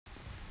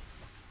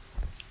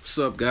What's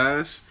up,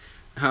 guys?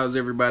 How's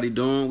everybody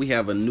doing? We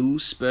have a new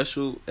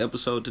special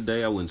episode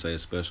today. I wouldn't say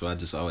it's special. I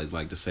just always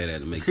like to say that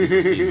to make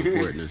people seem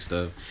important and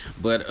stuff.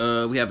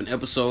 But we have an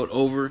episode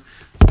over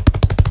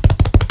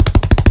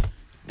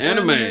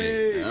anime.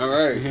 All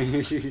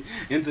right.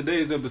 In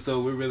today's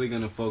episode, we're really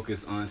going to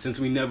focus on, since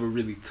we never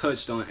really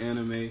touched on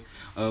anime,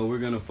 we're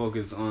going to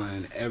focus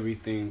on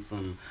everything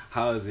from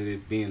how is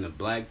it being a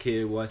black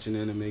kid watching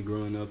anime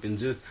growing up and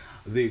just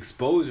the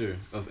exposure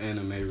of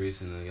anime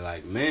recently.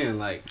 Like, man,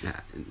 like...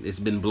 It's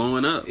been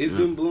blowing up. It's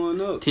been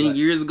blowing up. 10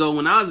 years ago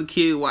when I was a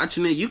kid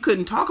watching it, you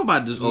couldn't talk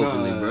about this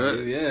openly, bro.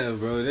 Yeah,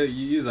 bro.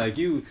 You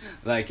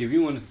if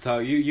you wanted to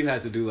talk, you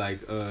had to do,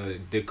 like,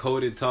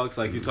 decoded talks,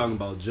 like you're talking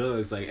about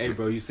drugs. Like, hey,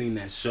 bro, you seen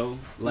that show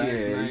last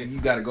night? You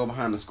got to go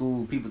behind the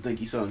school. People think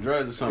he's selling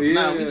drugs or something.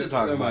 Nah, we just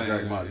talking about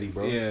Dragon Ball Z,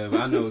 bro. Yeah,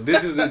 but I know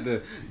this isn't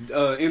the...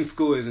 in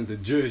school isn't the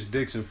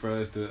jurisdiction for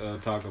us to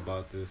talk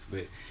about this.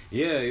 But,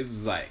 yeah, it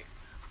was like...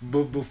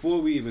 But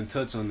before we even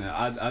touch on that,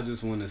 I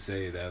just want to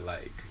say that,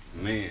 like,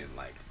 man,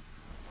 like,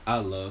 I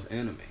love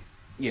anime.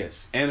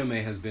 Yes. Anime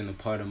has been a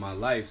part of my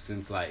life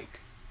since, like,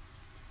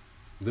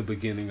 the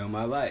beginning of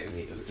my life.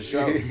 Yeah, for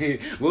sure.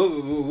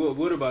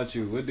 What about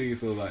you? What do you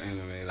feel about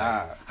anime?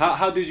 Like,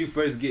 how did you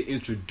first get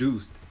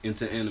introduced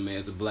into anime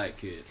as a black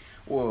kid?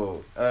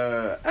 Well,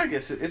 I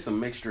guess it's a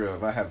mixture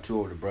of, I have two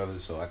older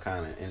brothers, so I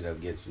kind of ended up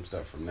getting some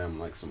stuff from them,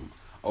 like some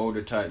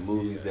older type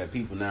movies that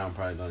people now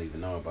probably don't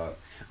even know about.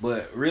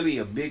 But really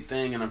a big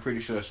thing, and I'm pretty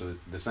sure it's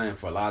the same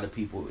for a lot of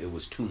people, it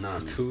was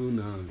Toonami. Toonami. You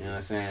know what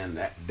I'm saying?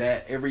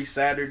 That every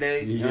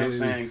Saturday, you know what I'm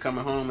saying,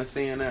 coming home and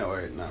seeing that,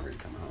 or not really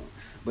coming home,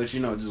 but, you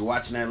know, just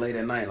watching that late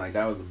at night, like,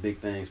 that was a big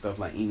thing. Stuff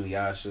like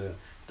Inuyasha,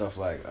 stuff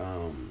like,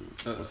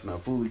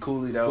 Fooly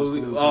Cooly, that was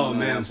cool. Oh,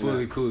 man,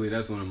 Fooly Cooly,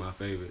 that's one of my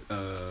favorite.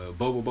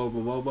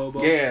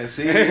 Bobo. Yeah,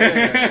 see,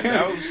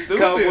 that was stupid.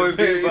 Cowboy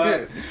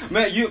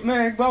Bebop.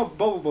 Man,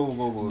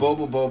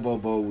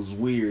 Bobo was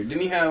weird.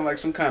 Didn't he have, like,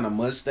 some kind of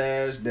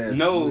mustache that...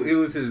 No, it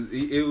was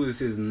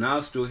his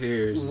nostril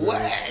hairs, bro.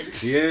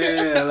 What?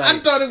 Yeah,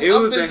 like... I've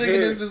been thinking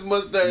this is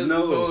mustache this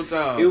whole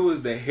time. It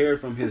was the hair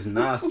from his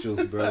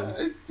nostrils, bro.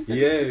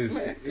 Yes,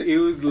 it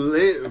was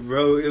lit,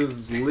 bro. It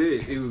was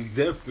lit. It was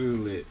definitely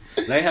lit.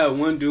 They had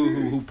one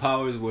dude who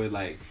powers were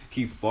like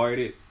he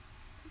farted.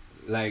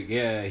 Like,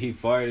 yeah, he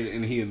farted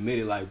and he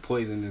emitted like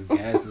poisonous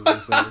gases or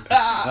something.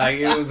 Like,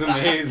 it was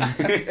amazing.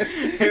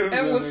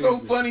 And what's so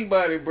funny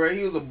about it, bro?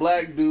 He was a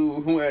black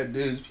dude who had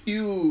this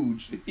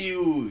huge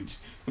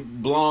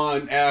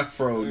blonde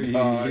afro.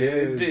 Yes.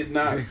 It did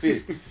not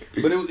fit,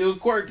 but it was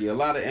quirky. A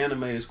lot of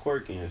anime is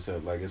quirky and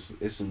stuff. Like,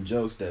 it's some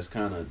jokes that's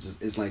kind of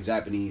just, it's like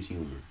Japanese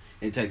humor.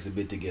 It takes a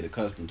bit to get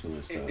accustomed to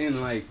and stuff.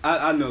 And like,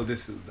 I know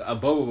this is a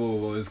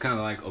Bobo is kind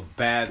of like a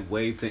bad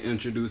way to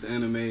introduce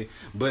anime,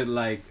 but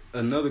like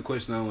another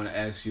question I want to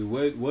ask you,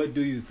 what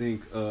do you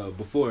think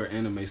before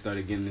anime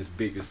started getting this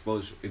big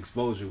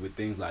exposure with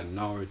things like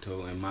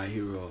Naruto and My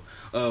Hero?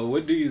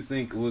 What do you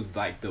think was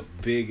like the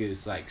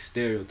biggest like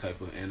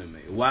stereotype of anime?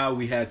 Why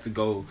we had to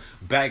go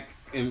back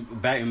in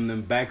the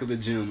back of the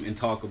gym and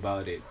talk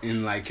about it,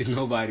 and like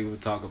nobody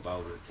would talk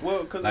about it.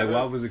 Well, cause like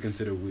why was it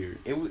considered weird?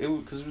 It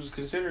because it was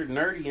considered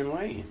nerdy and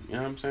lame. You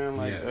know what I'm saying?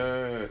 Like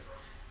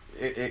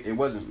it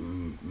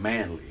wasn't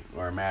manly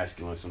or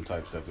masculine, some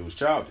type of stuff. It was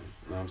childish.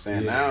 You know what I'm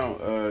saying? Yeah.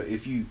 Now,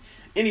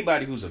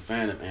 anybody who's a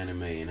fan of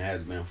anime and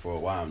has been for a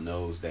while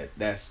knows that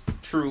that's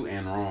true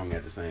and wrong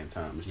at the same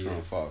time. It's true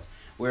and false.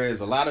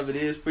 Whereas a lot of it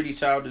is pretty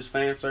childish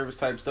fan service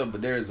type stuff,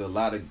 but there's a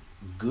lot of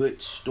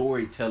good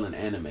storytelling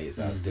animes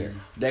out there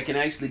that can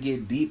actually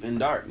get deep and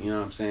dark. You know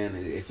what I'm saying?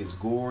 If it's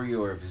gory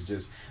or if it's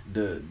just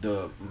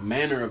the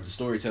manner of the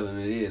storytelling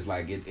it is,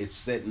 like it's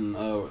setting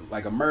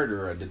like a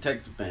murder or a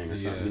detective thing or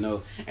something. You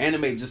know,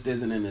 anime just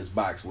isn't in this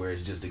box where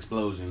it's just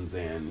explosions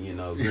and, you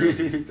know,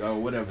 or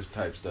whatever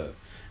type stuff.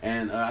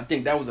 And I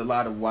think that was a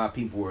lot of why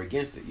people were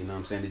against it. You know what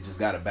I'm saying? It just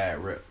got a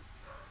bad rep.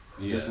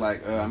 Just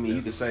like,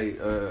 you could say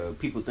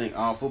people think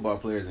all football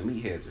players are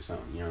meatheads or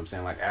something. You know what I'm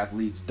saying? Like,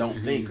 athletes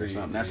don't think or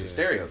something. That's a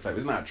stereotype.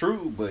 It's not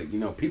true, but, you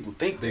know, people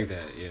think that.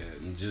 Yeah.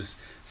 And just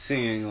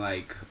seeing,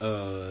 like,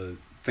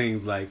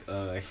 things like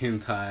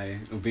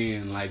hentai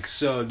being, like,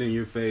 shoved in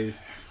your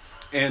face.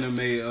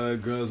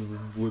 Anime girls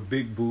with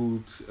big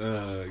boobs.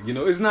 You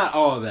know, it's not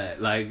all that.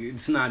 Like,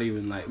 it's not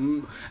even, like...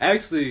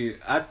 Actually,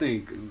 I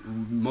think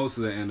most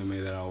of the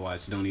anime that I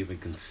watch don't even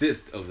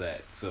consist of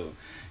that. So...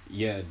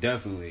 yeah,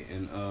 definitely.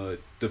 And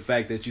the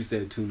fact that you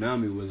said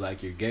Toonami was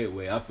like your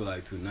gateway, I feel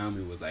like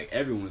Toonami was like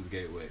everyone's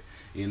gateway.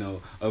 You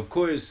know, of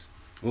course,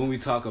 when we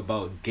talk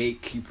about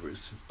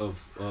gatekeepers of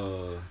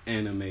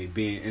anime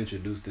being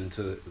introduced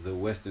into the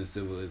Western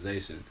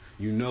civilization,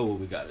 you know what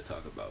we got to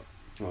talk about.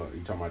 Well,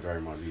 you talking about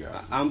Dragon Ball Z?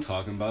 Obviously. I'm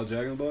talking about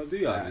Dragon Ball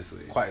Z,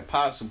 obviously. Quite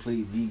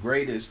possibly the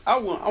greatest. I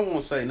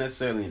won't say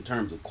necessarily in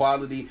terms of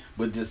quality,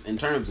 but just in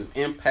terms of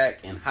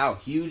impact and how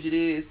huge it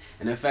is,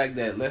 and the fact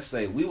that, let's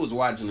say we was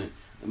watching it.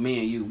 Me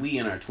and you, we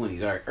in our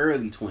 20s, our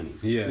early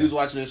 20s. Yeah. We was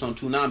watching this on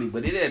Toonami,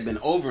 but it had been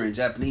over in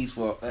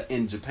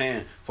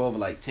Japan for over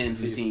like 10,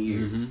 15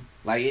 years.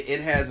 Like it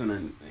has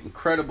an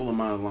incredible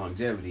amount of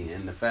longevity,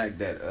 and the fact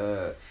that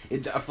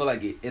I feel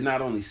like it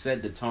not only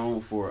set the tone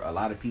for a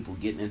lot of people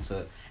getting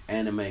into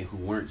anime who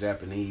weren't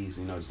Japanese,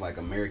 you know, just like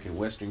American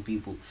Western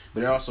people,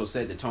 but it also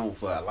set the tone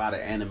for a lot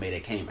of anime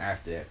that came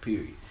after that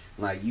period.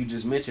 Like you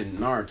just mentioned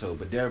Naruto,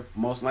 but there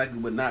most likely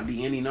would not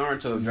be any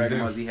Naruto if Dragon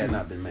Ball Z had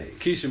not been made.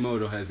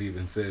 Kishimoto has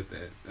even said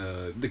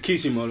that. The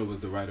Kishimoto was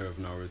the writer of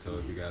Naruto,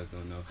 if you guys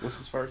don't know. What's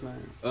his first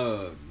name?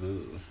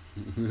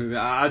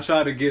 I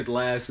try to get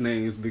last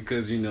names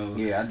because, you know.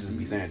 Yeah, I just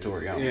be saying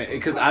Toriyama. Yeah,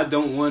 because I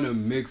don't want to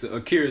mix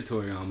Akira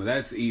Toriyama.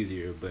 That's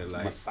easier, but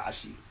like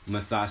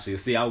Masashi.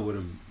 See, I would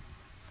have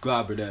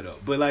globber that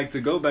up. But like,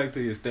 to go back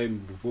to your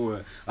statement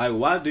before, like,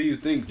 why do you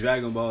think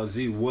Dragon Ball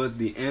Z was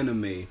the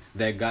anime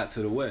that got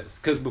to the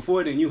West? Because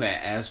before then you had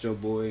Astro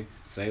Boy,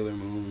 Sailor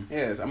Moon.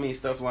 Yes, I mean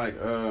stuff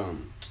like not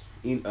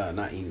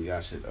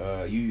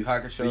Inuyasha, Yu Yu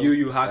Hakusho. Yu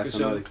Yu Hakusho. That's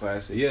another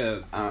classic.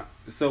 Yeah.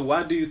 So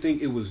why do you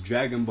think it was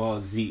Dragon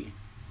Ball Z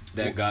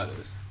that got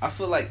us? I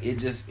feel like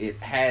it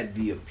had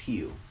the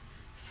appeal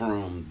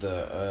from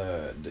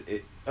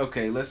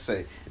let's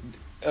say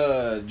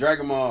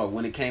Dragon Ball,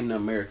 when it came to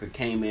America,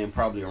 came in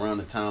probably around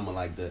the time of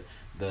like the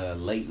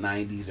late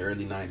 90s,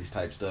 early 90s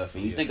type stuff.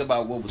 And you think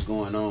about what was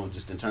going on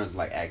just in terms of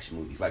like action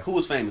movies. Like, who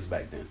was famous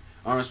back then?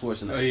 Arnold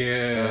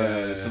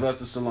Schwarzenegger,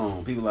 Sylvester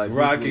Stallone, people like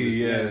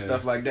Rocky,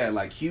 stuff like that.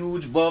 Like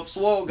huge buff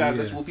swole guys.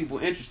 That's what people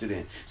are interested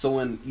in. So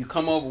when you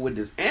come over with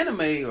this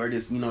anime or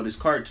this, you know, this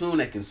cartoon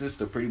that consists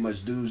of pretty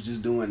much dudes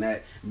just doing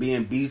that,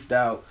 being beefed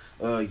out,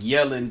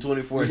 yelling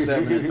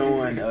 24/7 and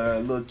throwing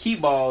little key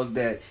balls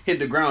that hit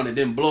the ground and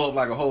then blow up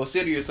like a whole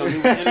city or something,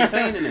 it was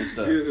entertaining and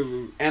stuff.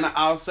 And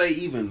I'll say,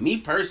 even me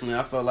personally,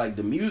 I felt like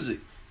the music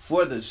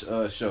for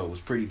the show was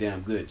pretty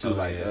damn good too.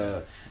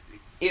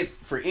 If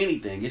for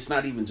anything, it's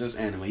not even just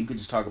anime. You could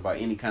just talk about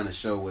any kind of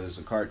show, whether it's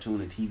a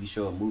cartoon, a TV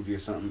show, a movie, or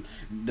something.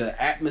 The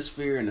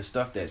atmosphere and the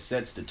stuff that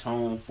sets the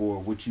tone for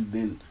what you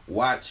then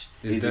watch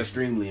is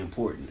extremely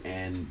important.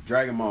 And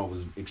Dragon Ball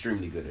was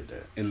extremely good at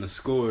that. And the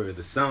score,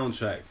 the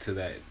soundtrack to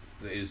that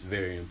is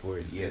very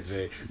important. Yes.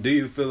 Do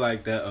you feel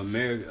like that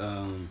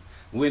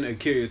when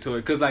Akira Toriyama,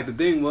 because like the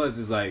thing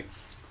is like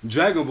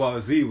Dragon Ball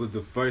Z was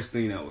the first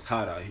thing that was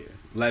hot out here.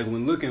 Like,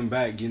 when looking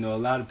back, you know, a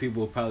lot of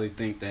people probably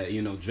think that,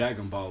 you know,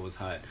 Dragon Ball was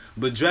hot.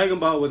 But Dragon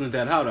Ball wasn't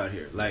that hot out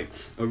here. Like,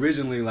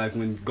 originally, like,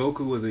 when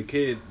Goku was a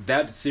kid,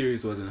 that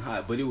series wasn't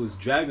hot. But it was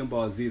Dragon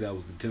Ball Z that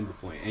was the timber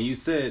point. And you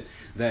said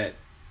that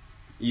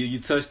you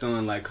touched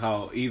on, like,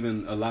 how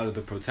even a lot of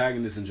the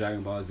protagonists in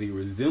Dragon Ball Z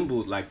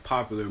resembled, like,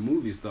 popular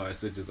movie stars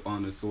such as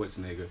Arnold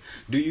Schwarzenegger.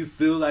 Do you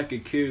feel like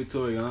Akira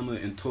Toriyama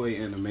and Toei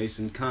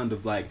Animation kind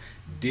of, like,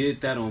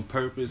 did that on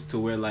purpose to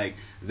where, like,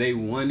 they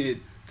wanted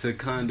to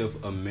kind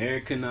of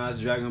Americanize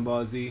Dragon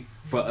Ball Z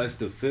for us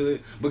to feel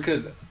it?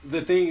 Because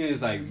the thing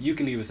is, like, you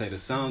can even say the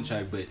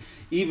soundtrack, but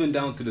even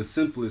down to the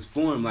simplest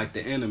form, like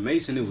the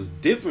animation, it was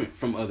different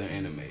from other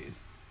animes.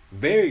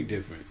 Very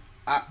different.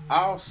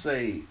 I'll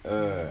say,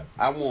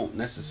 I won't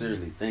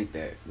necessarily think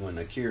that when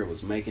Akira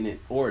was making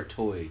it, or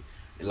Toei,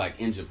 like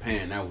in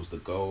Japan, that was the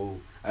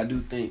goal. I do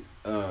think,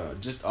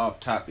 just off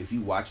top, if you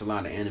watch a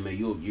lot of anime,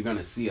 you're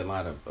gonna see a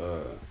lot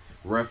of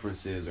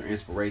references or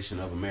inspiration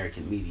of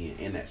American media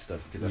in that stuff,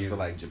 because I feel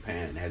like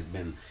Japan has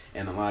been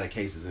in a lot of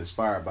cases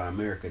inspired by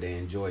America. They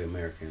enjoy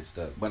American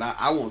stuff, but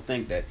I won't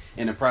think that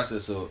in the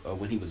process of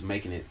when he was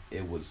making it,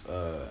 it was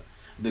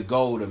the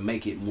goal to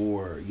make it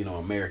more, you know,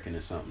 American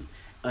or something,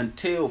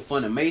 until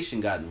Funimation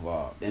got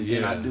involved. And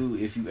then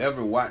if you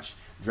ever watch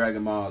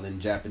Dragon Ball in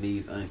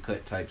Japanese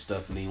uncut type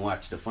stuff and then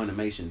watch the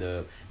Funimation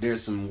dub,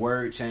 there's some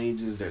word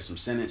changes, there's some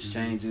sentence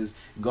changes.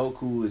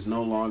 Goku is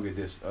no longer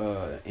this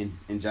in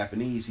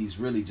Japanese, he's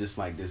really just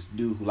like this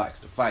dude who likes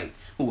to fight,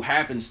 who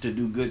happens to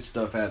do good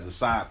stuff as a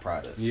side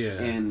product.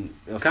 And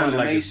kind of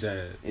like his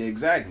dad.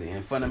 Exactly.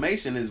 And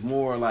Funimation is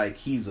more like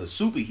he's a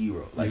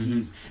superhero. Like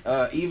he's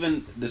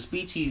even the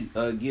speech he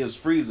gives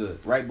Frieza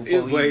right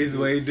before it's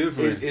way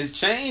different. It's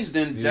changed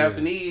in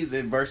Japanese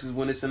versus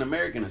when it's in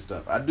American and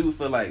stuff. I do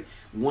feel like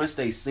once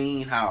they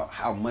seen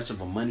how much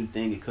of a money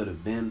thing it could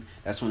have been,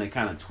 that's when they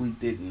kind of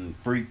tweaked it and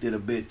freaked it a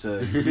bit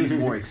to be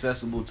more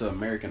accessible to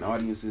American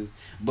audiences.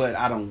 But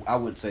I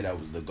wouldn't say that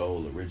was the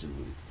goal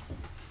originally.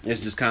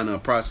 It's just kind of a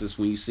process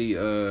when you see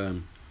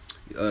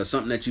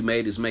something that you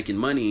made is making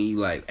money and you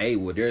like, hey,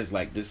 well, there's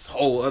like this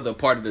whole other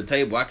part of the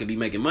table I could be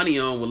making money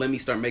on. Well, let me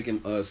start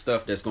making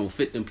stuff that's gonna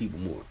fit them people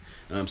more.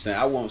 You know what I'm saying?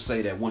 I won't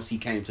say that once he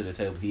came to the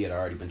table, he had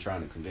already been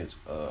trying to convince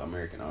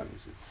American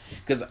audiences.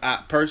 Because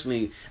I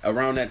personally,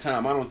 around that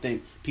time, I don't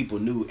think people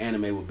knew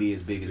anime would be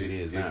as big as it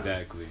is now.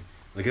 Exactly.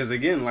 Because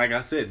again, like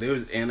I said, there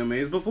was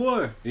animes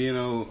before, you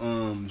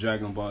know,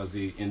 Dragon Ball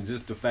Z, and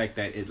just the fact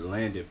that it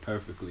landed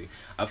perfectly.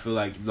 I feel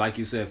like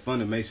you said,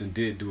 Funimation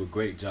did do a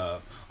great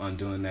job on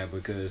doing that,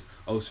 because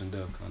Ocean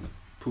Dub kind of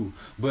poo.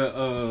 But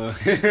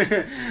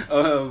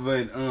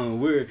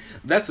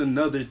that's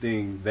another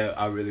thing that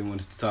I really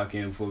wanted to talk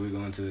in before we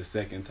go into the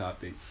second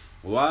topic.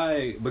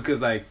 Why?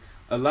 Because like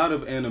a lot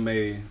of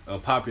anime,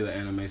 popular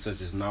anime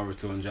such as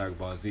Naruto and Dragon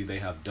Ball Z, they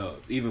have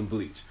dubs. Even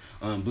Bleach.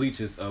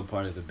 Bleach is a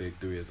part of the big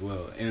three as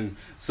well. And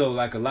so,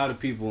 like, a lot of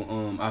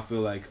people, I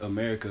feel like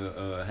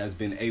America has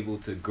been able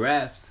to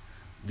grasp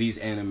these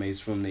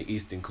animes from the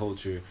Eastern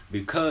culture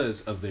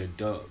because of their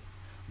dub.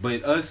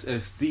 But us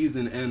as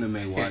seasoned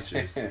anime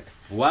watchers,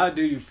 why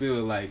do you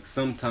feel like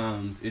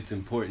sometimes it's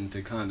important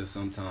to kind of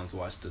sometimes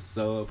watch the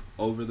sub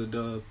over the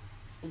dub?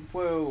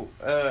 Well,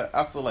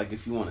 I feel like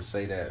if you want to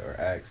say that or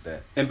ask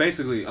that. And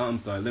basically, I'm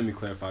sorry, let me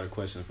clarify the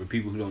question for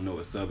people who don't know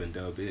what sub and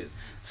dub is.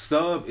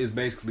 Sub is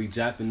basically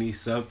Japanese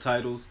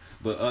subtitles,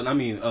 but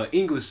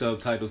English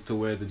subtitles to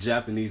where the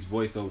Japanese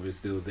voiceover is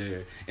still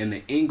there, and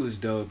the English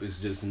dub is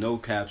just no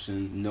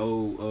caption,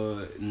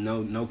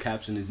 no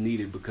caption is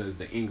needed because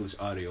the English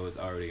audio is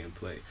already in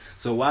play.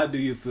 So why do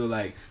you feel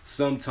like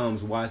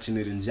sometimes watching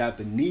it in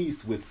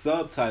Japanese with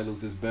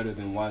subtitles is better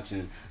than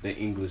watching the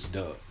English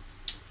dub?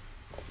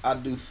 I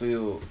do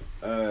feel,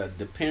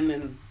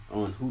 depending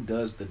on who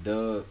does the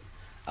dub,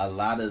 a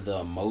lot of the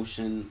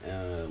emotion,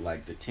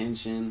 like the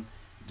tension,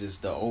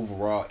 just the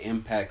overall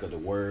impact of the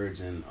words,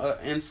 and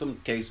in some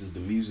cases the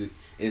music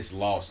is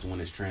lost when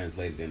it's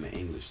translated into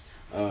English.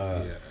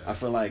 I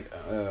feel like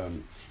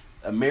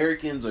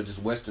Americans or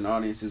just Western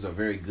audiences are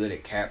very good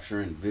at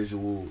capturing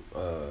visual,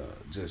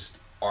 just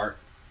art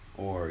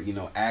or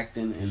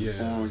acting in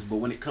forms, but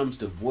when it comes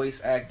to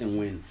voice acting,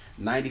 when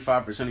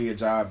 95% of your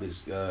job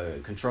is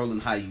controlling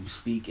how you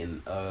speak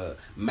and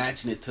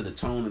matching it to the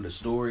tone of the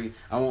story,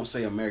 I won't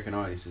say American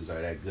audiences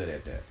are that good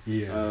at that.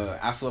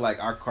 I feel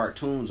like our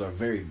cartoons are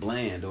very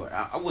bland, or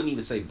I wouldn't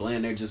even say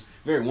bland, they're just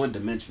very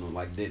one-dimensional.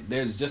 Like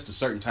there's just a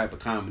certain type of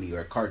comedy or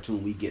a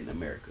cartoon we get in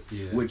America,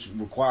 which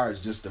requires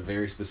just a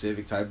very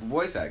specific type of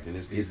voice acting.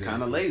 It's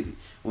kind of lazy.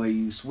 When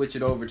you switch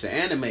it over to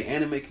anime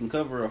can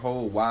cover a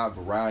whole wide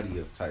variety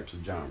of types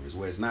of genres,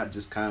 where it's not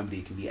just comedy,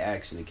 it can be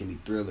action, it can be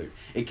thriller,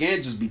 it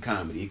can just be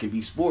comedy, it can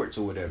be sports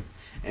or whatever.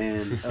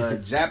 And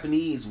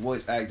Japanese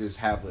voice actors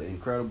have an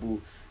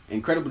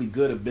incredibly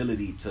good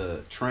ability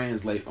to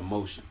translate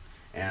emotion.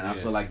 And I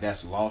feel like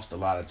that's lost a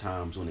lot of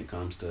times when it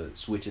comes to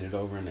switching it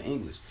over into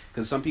English.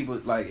 Because some people,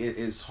 like,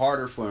 it's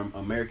harder for an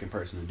American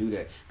person to do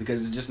that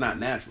because it's just not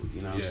natural.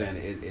 You know what I'm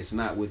saying? It's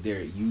not what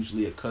they're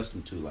usually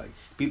accustomed to. Like,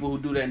 people who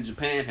do that in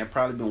Japan have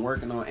probably been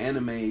working on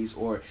animes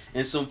or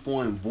in some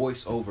form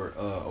voiceover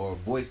or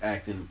voice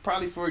acting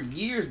probably for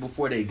years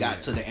before they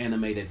got to the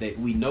anime that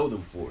we know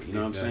them for. You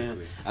know what I'm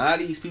saying? A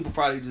lot of these people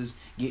probably just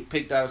get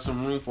picked out of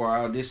some room for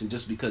our audition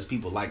just because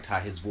people liked how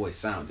his voice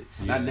sounded.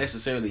 Not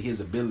necessarily his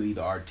ability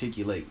to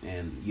articulate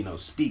and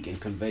speak and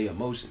convey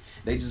emotion.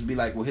 They just be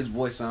like, well, his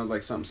voice sounds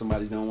like something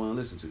somebody's gonna want to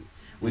listen to,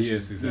 which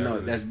is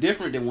that's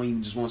different than when you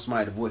just want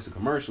somebody to voice a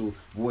commercial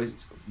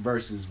voice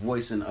versus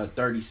voicing a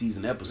 30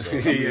 season episode.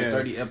 A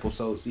 30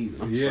 episode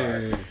season. I'm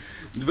sorry.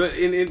 But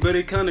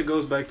it kind of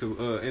goes back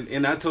to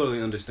and I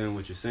totally understand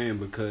what you're saying,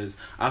 because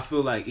I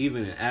feel like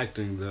even in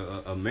acting,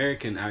 the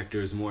American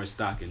actor is more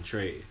stock and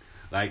trade.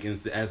 Like,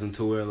 as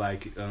into where,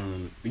 like,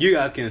 you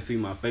guys can't see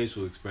my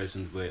facial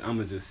expressions, but I'm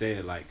gonna just say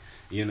it, like,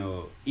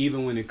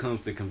 even when it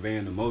comes to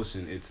conveying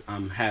emotion, it's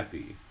I'm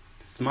happy,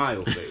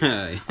 smile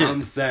face,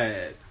 I'm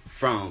sad,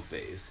 frown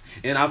face.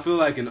 And I feel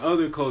like in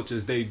other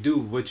cultures they do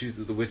which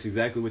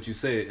exactly what you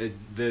said.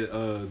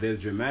 Their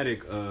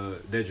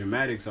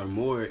dramatics are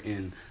more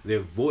in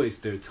their voice,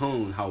 their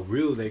tone, how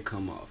real they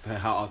come off,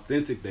 how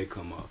authentic they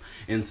come off.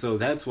 And so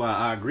that's why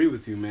I agree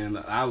with you, man.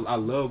 I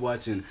love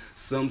watching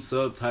some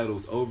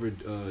subtitles over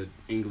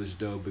English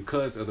dub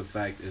because of the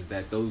fact is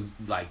that those,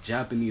 like,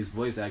 Japanese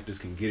voice actors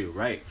can get it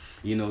right.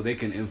 They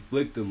can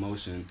inflict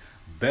emotion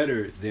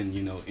better than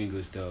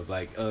English dub.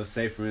 Like,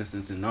 say for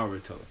instance in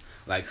Naruto,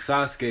 like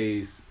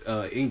Sasuke's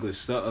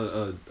English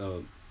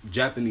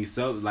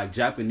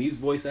Japanese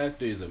voice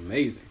actor is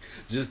amazing.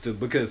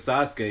 Because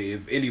Sasuke,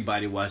 if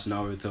anybody watched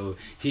Naruto,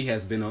 he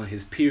has been on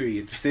his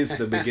period since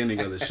the beginning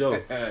of the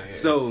show.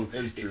 So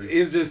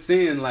it's just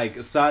seeing, like,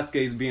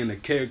 Sasuke's being a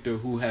character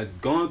who has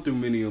gone through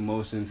many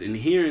emotions, and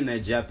hearing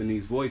that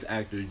Japanese voice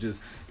actor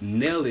just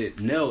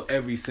nail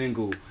every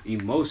single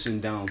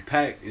emotion down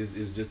packed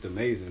is just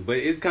amazing. But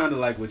it's kind of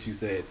like what you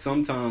said.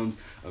 Sometimes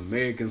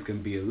Americans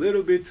can be a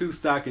little bit too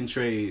stock and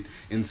trade,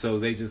 and so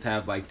they just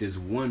have, like, this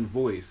one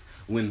voice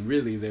when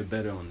really they're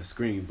better on the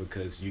screen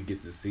because you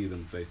get to see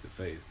them face to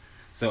face.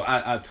 So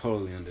I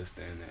totally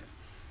understand that.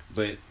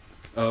 But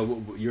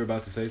you're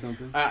about to say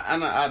something?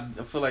 I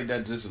feel like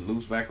that just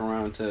loops back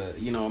around to,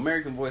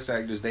 American voice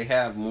actors, they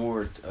have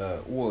more,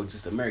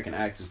 just American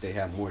actors, they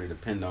have more to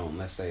depend on,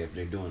 let's say, if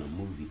they're doing a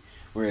movie.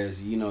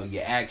 Whereas,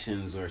 your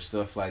actions or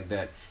stuff like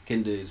that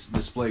can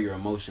display your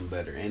emotion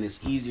better. And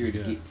it's easier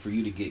for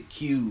you to get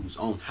cues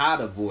on how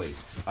to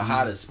voice or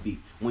how to speak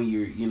when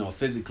you're,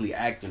 physically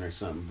acting or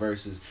something,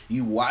 versus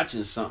you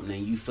watching something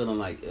and you feeling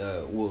like,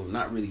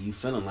 not really you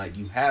feeling like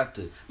you have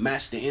to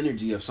match the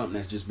energy of something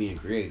that's just being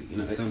created.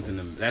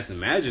 Something that's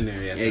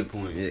imaginary at that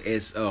point.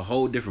 It's a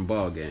whole different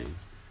ball game.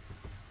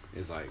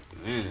 It's like,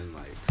 man,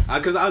 like,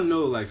 because I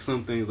know, like,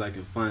 some things, like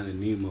in Finding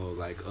Nemo,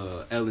 like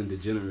Ellen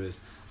DeGeneres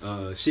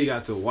she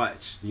got to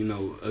watch, you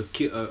know,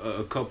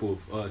 a couple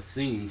of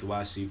scenes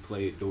while she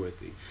played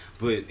Dorothy.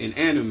 But in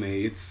anime,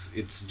 it's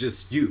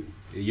just you.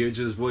 You're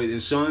just voice.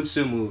 And Sean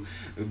Schemmel,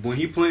 when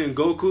he playing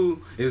Goku,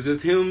 it's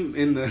just him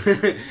in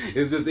the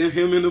it's just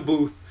him in the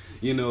booth,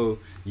 you know,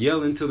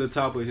 yelling to the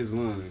top of his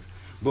lungs.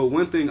 But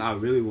one thing I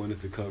really wanted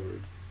to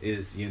cover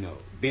is, you know,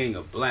 being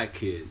a black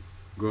kid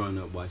growing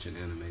up watching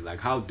anime. Like,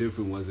 how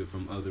different was it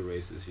from other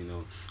races, you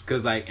know?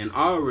 Because, like, in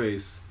our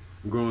race,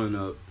 growing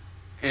up,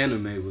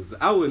 anime was,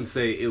 I wouldn't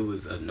say it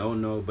was a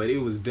no-no, but it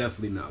was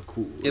definitely not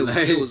cool. It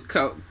was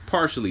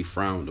partially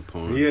frowned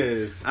upon.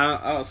 Yes.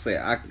 I'll say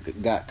I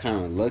got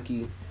kind of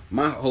lucky.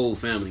 My whole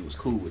family was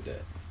cool with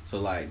that. So,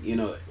 like, you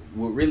know,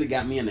 what really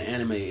got me into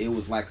anime, it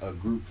was like a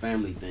group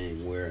family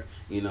thing where,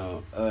 you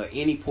know,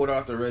 any Port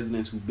Arthur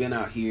residents who've been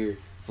out here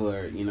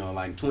for, you know,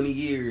 like 20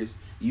 years,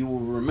 you will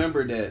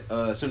remember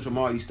that Central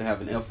Mall used to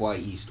have an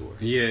FYE store.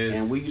 Yes.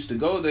 And we used to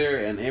go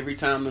there, and every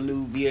time the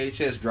new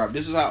VHS dropped,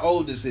 this is how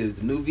old this is,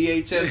 the new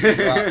VHS would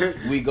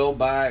drop, we go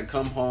buy it,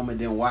 come home, and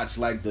then watch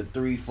like the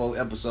 3-4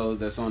 episodes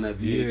that's on that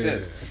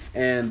VHS. Yeah.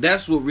 And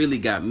that's what really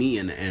got me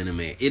into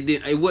anime.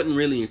 It wasn't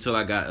really until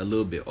I got a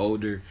little bit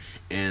older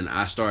and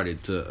I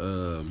started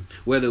to,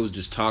 whether it was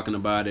just talking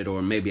about it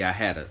or maybe I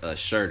had a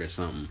shirt or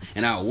something,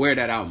 and I would wear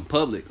that out in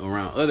public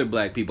around other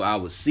black people, I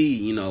would see,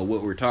 you know,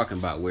 what we're talking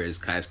about, where it's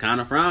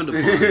kind of frowned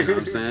upon, you know what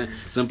I'm saying?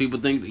 Some people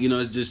think, you know,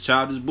 it's just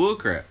childish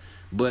bullcrap.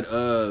 But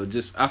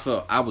I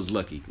felt I was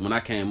lucky. When I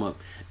came up,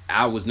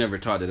 I was never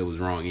taught that it was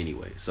wrong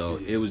anyway. So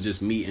it was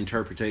just me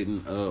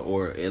interpreting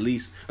or at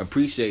least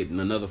appreciating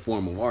another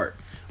form of art.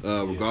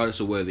 Regardless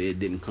of whether it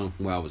didn't come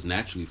from where I was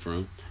naturally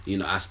from, you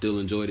know, I still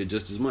enjoyed it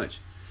just as much.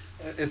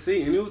 And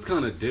see, and it was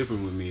kind of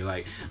different with me.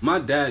 Like, my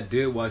dad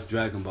did watch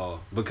Dragon Ball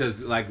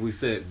because, like we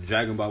said,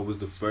 Dragon Ball was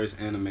the first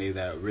anime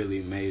that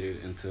really made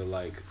it into,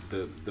 like,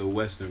 the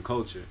Western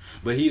culture.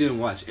 But he didn't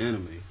watch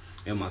anime.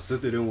 And my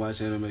sister didn't watch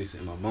anime,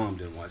 and my mom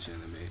didn't watch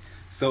anime.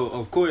 So,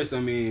 of course, I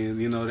mean,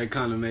 you know, they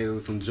kind of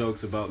made some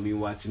jokes about me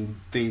watching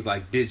things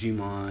like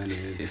Digimon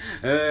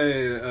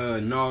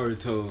and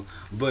Naruto.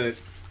 But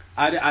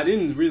I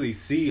didn't really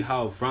see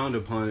how frowned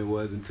upon it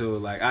was until,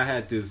 like, I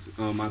had this,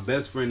 my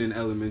best friend in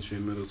elementary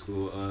and middle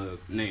school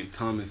named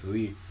Thomas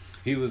Lee.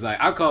 He was like,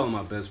 I call him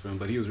my best friend,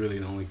 but he was really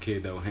the only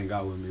kid that would hang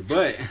out with me.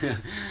 But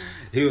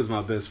he was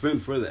my best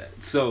friend for that.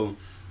 So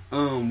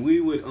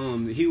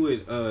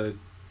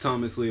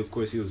Thomas Lee, of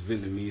course, he was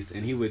Vietnamese,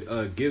 and he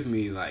would give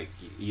me, like,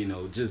 you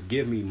know, just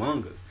give me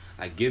mangas.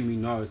 Like, give me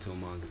Naruto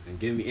mangas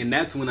and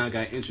that's when I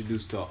got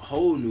introduced to a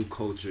whole new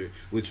culture,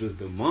 which was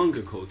the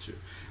manga culture.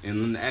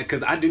 And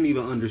because I didn't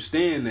even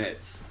understand that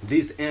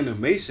this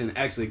animation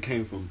actually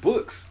came from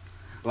books.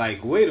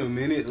 Like, wait a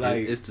minute,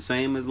 like, it's the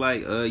same as,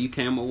 like, you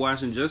came up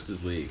watching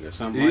Justice League or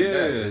something like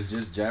that. It's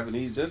just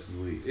Japanese Justice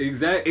League.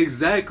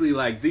 Exactly.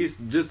 Like, these,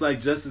 just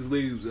like Justice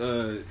League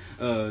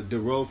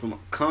derived from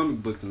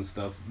comic books and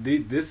stuff.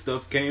 This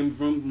stuff came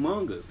from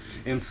mangas,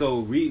 and so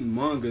reading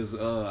mangas,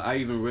 I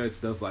even read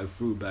stuff like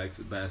Fruit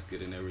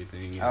Basket and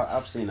everything.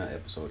 I've seen that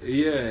episode.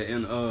 Yeah,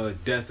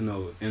 and Death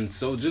Note, and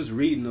so just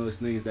reading those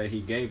things that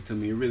he gave to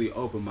me really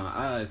opened my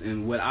eyes.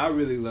 And what I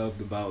really loved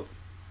about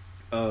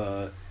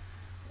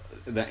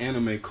the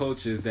anime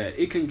culture is that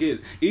it can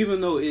get, even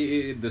though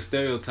the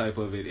stereotype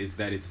of it is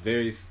that it's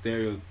very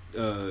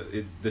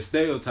the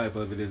stereotype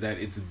of it is that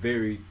it's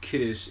very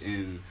kiddish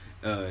and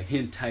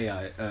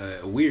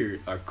hentai,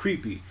 weird or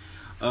creepy,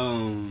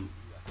 right?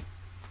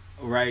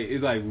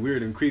 It's like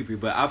weird and creepy,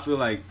 but I feel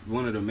like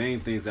one of the main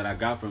things that I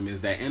got from it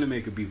is that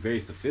anime could be very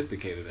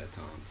sophisticated at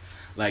times.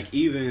 Like,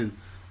 even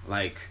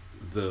like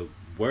the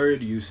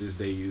word uses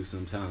they use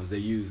sometimes. They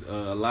use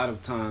a lot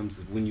of times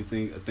when you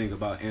think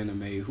about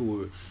anime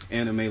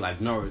like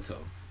Naruto.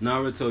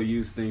 Naruto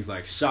used things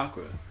like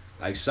chakra.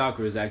 Like,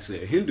 chakra is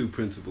actually a Hindu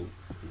principle.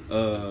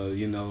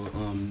 You know,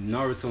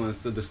 Naruto and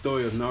the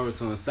story of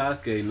Naruto and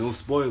Sasuke, no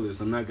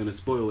spoilers. I'm not going to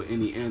spoil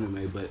any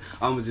anime, but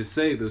I'm going to just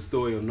say the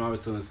story of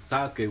Naruto and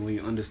Sasuke, when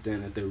you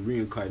understand that their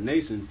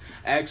reincarnations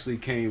actually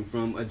came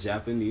from a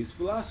Japanese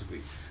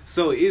philosophy.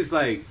 So it's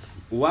like,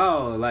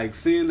 wow, like,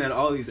 seeing that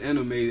all these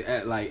anime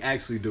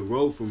actually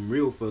derived from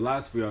real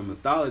philosophy or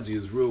mythology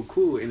is real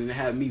cool, and it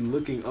had me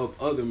looking up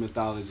other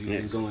mythologies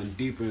and going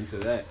deeper into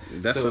that.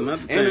 That's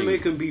another thing. Anime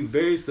can be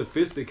very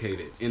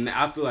sophisticated, and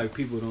I feel like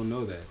people don't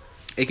know that.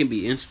 It can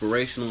be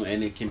inspirational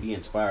and it can be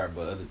inspired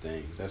by other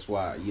things. That's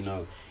why, you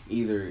know,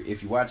 either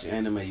if you watch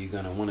anime, you're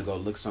going to want to go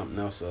look something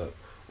else up,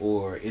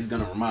 or it's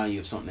going to remind you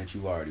of something that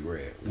you've already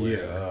read.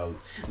 Where,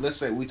 let's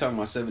say we talking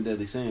about Seven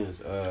Deadly Sins.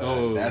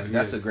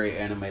 That's a great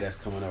anime that's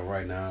coming up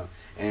right now.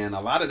 And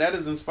a lot of that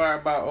is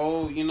inspired by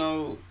old, you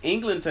know,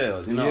 England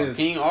tales, you know,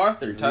 King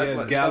Arthur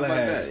type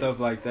Galahad,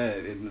 stuff like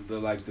that.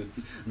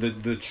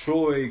 The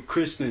Troy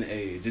Christian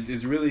age.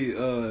 It's really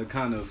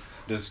kind of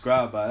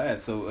described by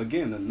that. So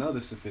again,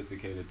 another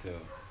sophisticated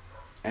tale.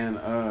 And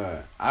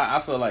I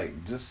feel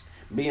like just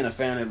being a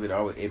fan of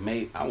it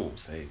made, I won't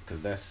say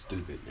because that's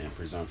stupid and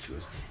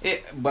presumptuous.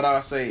 But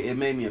I'll say it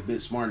made me a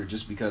bit smarter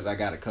just because I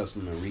got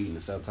accustomed to reading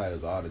the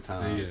subtitles all the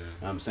time. Yeah.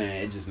 I'm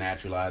saying it just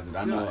naturalized it.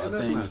 I know a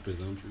that's thing. Not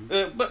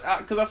presumptuous. But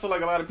because I feel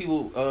like a lot of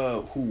people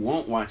who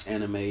won't watch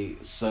anime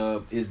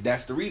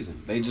that's the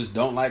reason. They just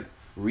don't like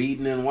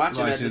reading and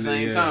watching at the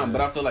same time.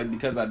 But I feel like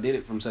because I did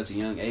it from such a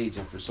young age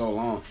and for so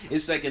long,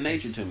 it's second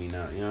nature to me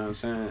now. You know what I'm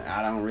saying?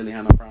 I don't really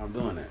have no problem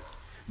doing that.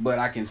 But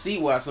I can see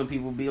why some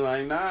people be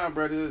like, nah,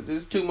 bro, this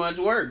is too much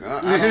work.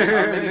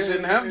 I really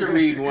shouldn't have to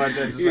read and watch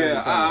at the same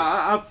time.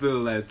 I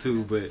feel that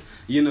too. But,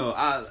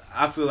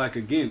 I feel like,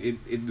 again,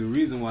 the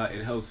reason why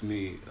it helps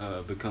me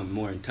become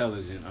more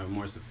intelligent or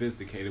more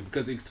sophisticated,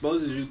 because it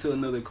exposes you to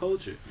another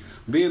culture.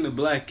 Being a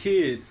black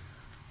kid,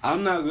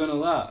 I'm not going to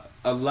lie.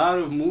 A lot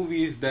of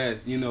movies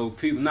that,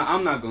 people... Now,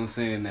 I'm not going to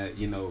say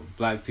that,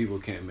 black people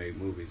can't make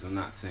movies. I'm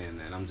not saying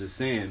that. I'm just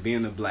saying,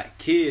 being a black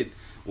kid,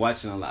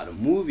 watching a lot of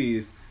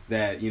movies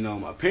that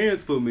my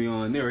parents put me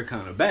on, they were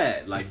kind of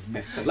bad. Like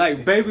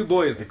Baby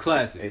Boy is a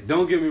classic.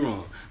 Don't get me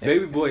wrong,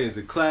 Baby Boy is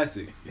a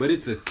classic, but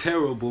it's a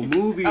terrible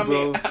movie,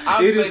 bro.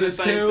 I'll say the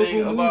same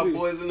thing about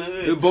Boys in the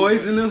Hood. The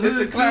Boys in the Hood. It's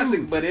a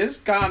classic, but it's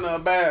kind of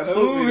a bad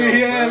movie.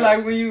 Yeah, bro.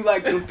 Like when you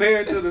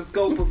compare it to the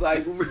scope of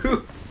real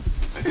movies.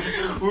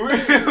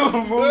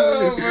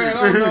 Oh man,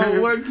 I don't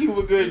know what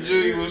Cuba Gooding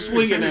Jr. was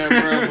swinging at,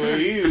 bro, but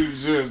he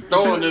was just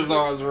throwing his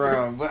arms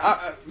around. But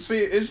I see,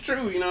 it's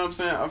true. You know what I'm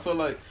saying? I feel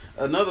like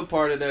another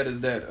part of that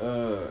is that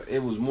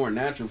it was more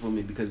natural for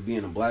me because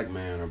being a black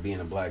man or being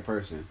a black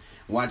person,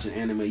 watching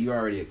anime, you're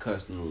already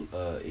accustomed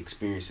to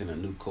experiencing a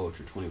new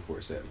culture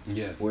 24/7.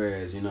 Yes.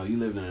 Whereas, you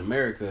live in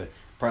America,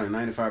 probably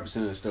 95%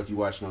 of the stuff you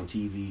watching on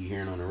TV,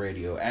 hearing on the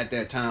radio, at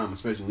that time,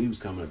 especially when we was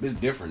coming up, it's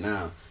different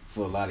now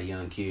for a lot of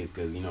young kids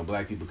because,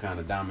 black people kind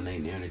of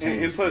dominate the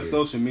entertainment. And plus,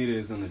 social media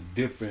is on a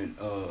different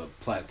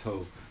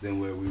plateau than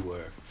where we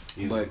were.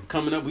 But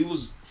coming up, we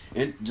was...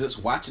 And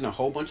just watching a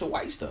whole bunch of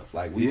white stuff.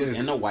 Like, we was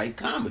into white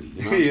comedy.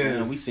 You know what I'm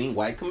saying? We seen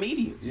white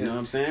comedians. You know what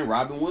I'm saying?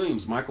 Robin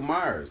Williams, Michael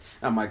Myers.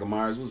 Not Michael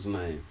Myers, what's his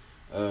name?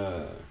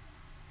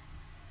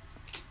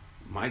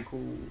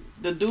 Michael...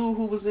 The dude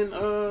who was in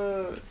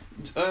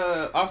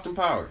Austin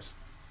Powers.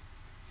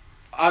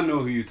 I know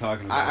who you're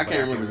talking about. I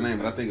can't remember his name,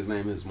 but I think his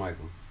name is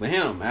Michael. But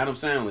him, Adam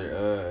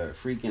Sandler,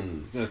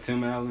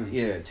 Tim Allen.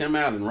 Yeah, Tim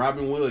Allen,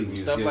 Robin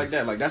Williams, stuff like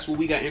that. Like, that's what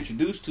we got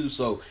introduced to,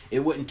 so it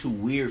wasn't too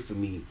weird for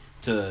me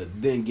to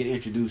then get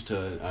introduced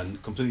to a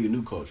completely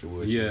new culture,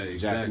 which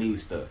is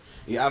Japanese stuff.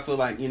 Yeah, I feel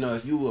like,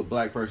 if you were a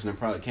black person that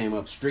probably came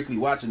up strictly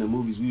watching the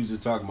movies we was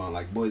just talking about,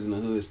 like Boys in the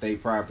Hood,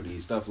 State Property,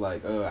 stuff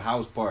like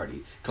House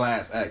Party,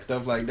 Class Act,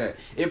 stuff like that,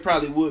 it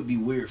probably would be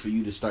weird for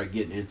you to start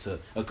getting into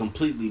a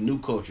completely new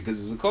culture because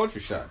it's a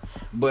culture shock.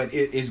 But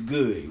it's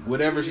good.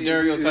 Whatever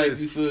stereotype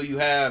you feel you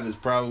have is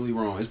probably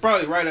wrong. It's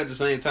probably right at the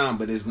same time,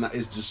 but it's not.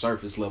 It's just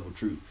surface level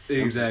truth.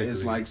 Exactly.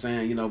 It's like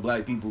saying,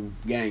 black people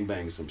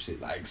gangbang some shit.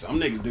 Like, some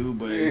niggas do,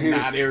 but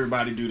not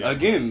everybody do that.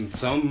 Again,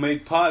 some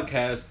make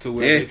podcasts to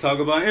where they talk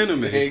about anime.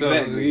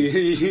 Exactly. So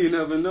you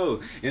never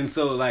know. And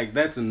so,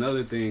 that's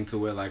another thing to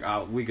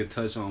where, we could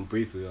touch on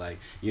briefly.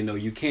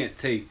 You can't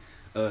take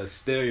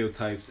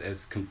stereotypes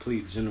as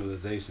complete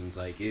generalizations.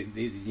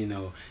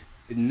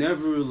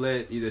 Never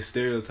let the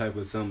stereotype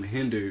of something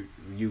hinder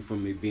you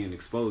from being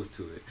exposed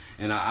to it.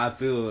 And I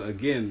feel,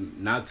 again,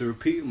 not to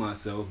repeat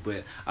myself,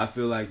 but I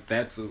feel like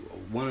that's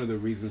one of the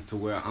reasons to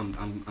where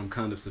I'm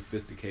kind of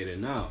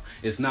sophisticated now.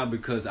 It's not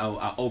because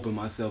I open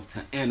myself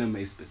to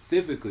anime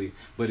specifically,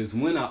 but it's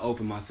when I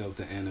open myself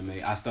to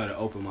anime, I started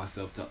opening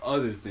myself to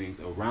other things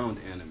around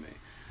anime.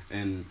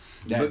 And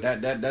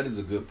that is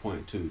a good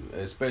point too,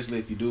 especially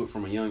if you do it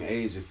from a young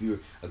age. If you're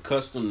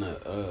accustomed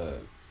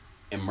to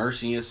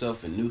immersing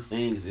yourself in new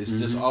things, it's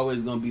just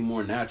always going to be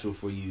more natural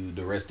for you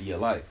the rest of your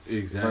life.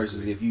 Exactly.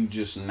 Versus if you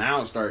just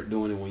now start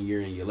doing it when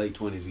you're in your late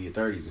 20s or your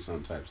 30s or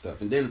some type of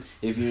stuff. And then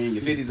if you're in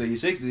your 50s or your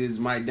 60s, it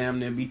might damn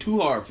near be too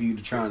hard for you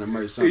to try and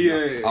immerse something.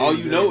 Yeah, all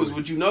you know is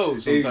what you know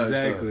sometimes.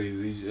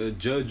 Exactly.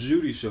 Judge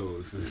Judy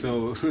shows.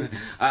 So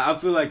I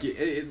feel like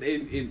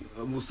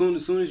as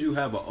soon as you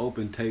have an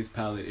open taste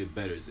palette, it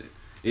betters it.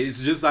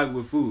 It's just like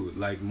with food.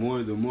 The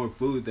more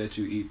food that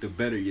you eat, the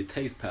better your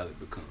taste palette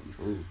becomes.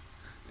 Ooh.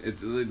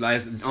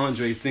 Like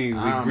Andre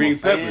sings with green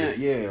peppers.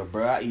 Yeah,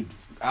 bro. I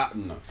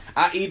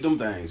eat them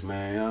things,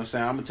 man. You know what I'm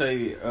saying? I'm gonna tell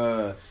you,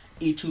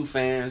 E2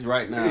 fans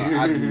right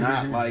now, I do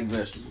not like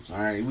vegetables. All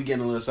right, we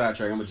getting a little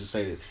sidetracked. I'm gonna just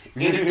say this: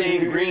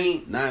 anything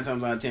green, 9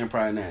 times out of 10,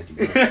 probably nasty.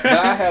 Bro. But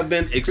I have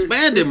been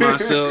expanding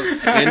myself,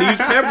 and these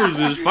peppers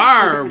is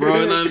fire, bro.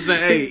 You know what I'm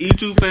saying? Hey,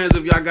 E2 fans,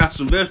 if y'all got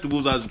some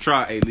vegetables I should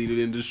try, hey, leave it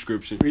in the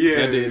description.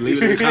 Yeah,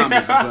 leave it in the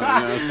comments or something. You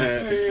know what I'm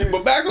saying?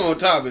 But back on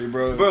topic,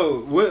 bro.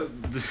 Bro,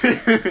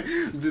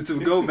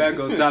 to go back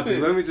on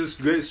topic, let me just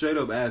straight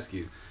up ask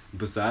you: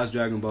 besides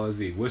Dragon Ball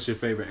Z, what's your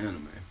favorite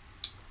anime?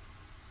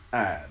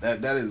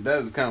 That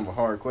is kind of a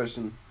hard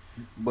question,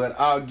 but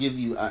I'll give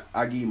you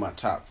my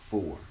top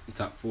 4.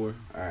 Top 4.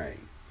 All right.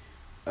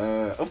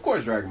 Of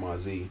course, Dragon Ball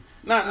Z.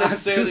 Not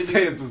necessarily.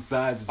 Say it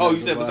besides. Oh,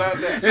 you said besides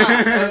that?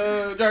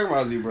 Nah, Dragon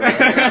Ball Z, bro. I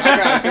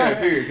gotta say it,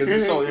 period, because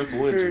it's so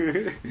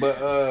influential.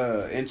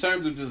 But in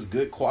terms of just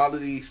good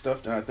quality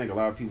stuff that I think a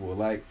lot of people would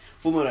like,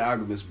 Full Metal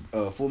Alchemist,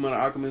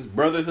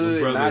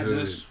 Brotherhood, not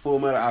just Full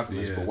Metal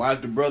Alchemist, but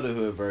watch the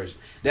Brotherhood version.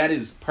 That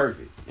is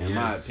perfect, in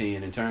my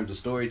opinion, in terms of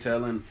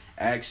storytelling,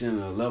 action,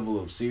 the level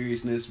of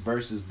seriousness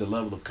versus the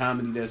level of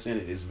comedy that's in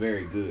it is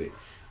very good.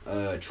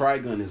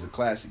 Trigun is a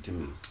classic to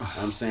me.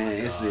 I'm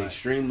saying it's an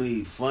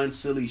extremely fun,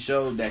 silly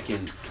show that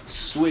can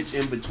switch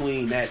in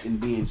between that and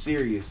being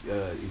serious.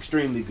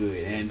 Extremely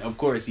good, and of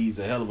course he's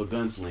a hell of a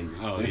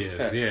gunslinger. Oh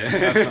yes, yeah.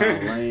 That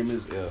sounds lame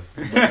as f.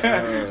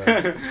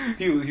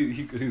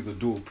 He's a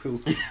dual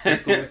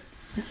pistolist.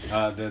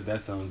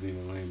 That sounds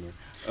even lamer.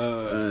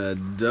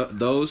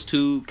 Those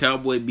two,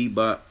 Cowboy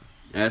Bebop.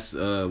 That's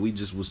we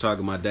just was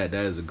talking about that.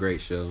 That is a great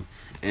show.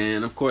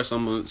 And of course,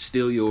 I'm gonna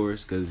steal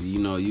yours because you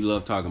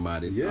love talking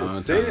about it.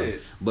 Yes, say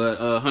it. But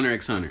Hunter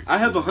x Hunter. I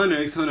have a Hunter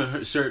x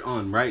Hunter shirt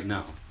on right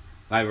now,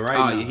 like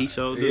now. Yeah, he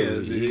showed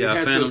it. He got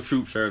a Phantom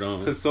Troop shirt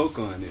on.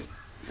 Hisoka on it.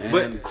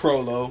 And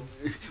Crollo.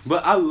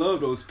 But I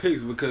love those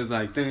picks because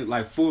like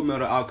Full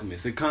Metal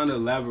Alchemist, it kind of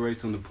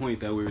elaborates on the point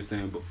that we were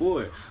saying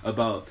before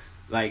about.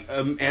 Like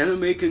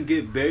anime can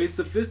get very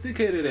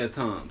sophisticated at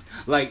times.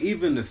 Like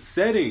even the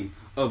setting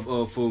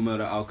of Full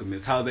Metal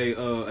Alchemist, how they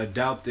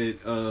adopted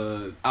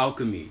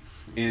alchemy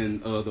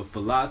and the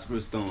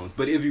Philosopher's Stones.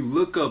 But if you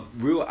look up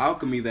real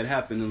alchemy that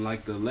happened in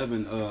like the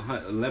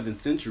 11th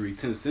century,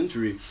 10th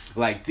century,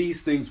 like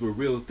these things were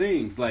real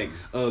things, like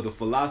the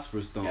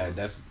Philosopher's Stone.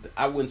 Yeah,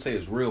 I wouldn't say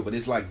it's real, but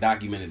it's like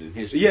documented in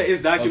history. Yeah,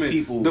 it's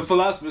documented. The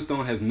Philosopher's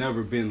Stone has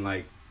never been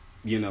like,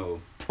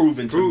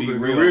 proven to be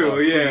real,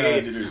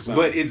 created or something.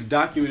 But it's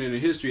documented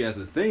in history as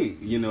a thing,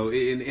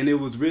 and it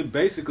was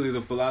basically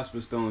the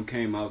Philosopher's Stone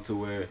came out to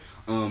where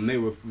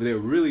they're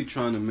really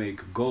trying to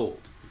make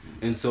gold,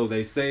 and so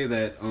they say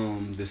that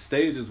the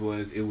stages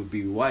was it would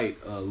be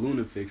white,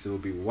 lunafix, it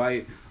would be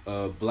white,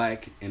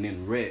 black, and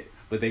then red,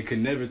 but they could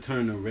never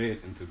turn the red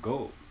into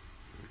gold.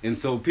 And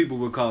so people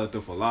would call it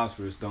the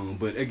Philosopher's Stone.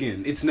 But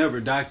again, it's never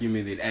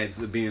documented as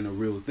being a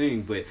real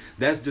thing. But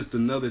that's just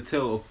another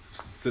tell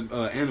of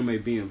anime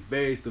being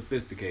very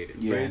sophisticated.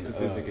 Very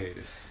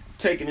sophisticated.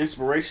 Taking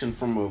inspiration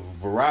from a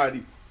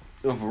variety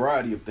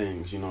of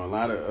things. A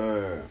lot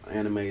of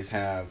animes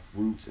have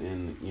roots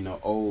in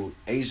old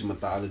Asian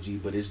mythology,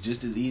 but it's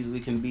just as easily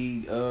can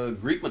be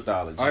Greek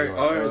mythology.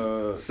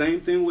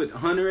 Same thing with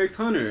Hunter x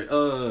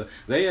Hunter.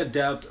 They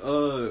adapt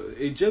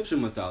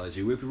Egyptian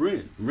mythology with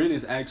Ren. Ren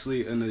is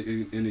actually an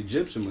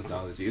Egyptian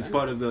mythology. It's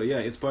part of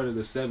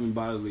the seven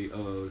bodily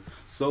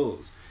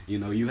souls.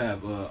 You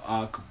have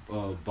Ak,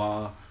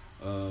 Ba,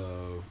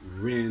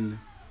 Ren,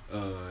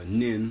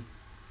 Nin.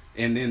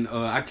 And then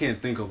I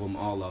can't think of them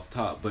all off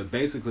top, but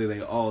basically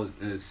they all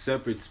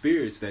separate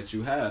spirits that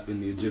you have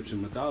in the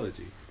Egyptian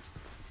mythology.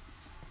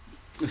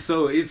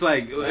 So it's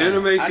like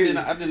anime. I did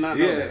not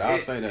know that.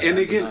 I'll say that. And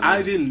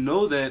I didn't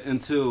know that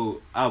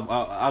until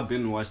I've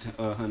been watching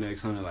Hunter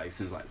x Hunter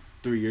since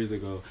 3 years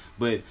ago.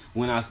 But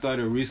when I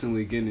started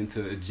recently getting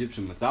into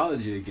Egyptian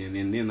mythology again,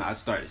 and then I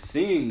started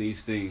seeing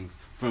these things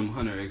from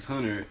Hunter x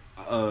Hunter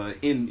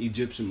in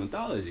Egyptian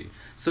mythology.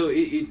 So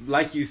it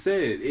like you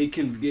said, it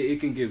can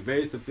get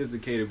very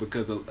sophisticated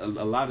because a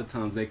lot of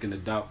times they can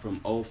adopt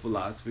from old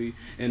philosophy,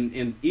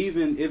 and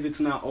even if it's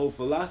not old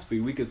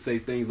philosophy, we could say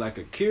things like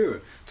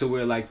Akira, to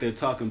where they're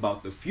talking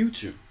about the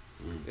future.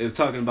 They're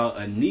talking about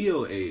a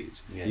neo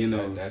age.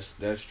 Yeah,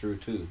 that's true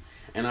too.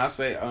 And I'll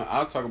say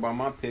I'll talk about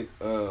my pick,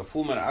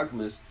 Full Metal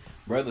Alchemist.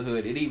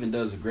 Brotherhood, it even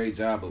does a great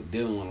job of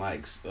dealing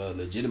with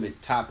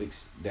legitimate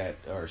topics that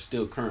are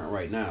still current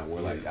right now.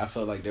 Where I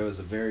felt like there was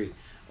a very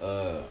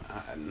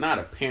not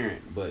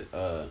apparent, but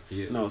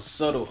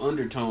subtle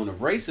undertone of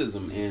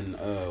racism in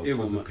it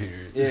was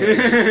apparent. Yeah, you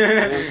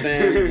know what I'm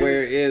saying.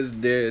 Whereas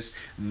there's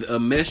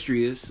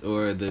Amestrius,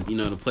 or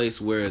the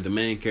place where the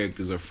main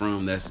characters are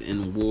from, that's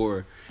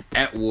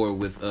at war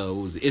with what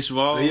was it,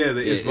 Ishval? Yeah,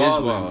 the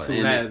Ishval who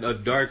had a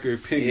darker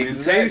pigmentation.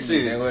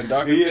 Exactly, they were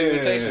darker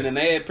pigmentation, and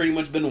they had pretty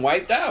much been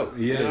wiped out.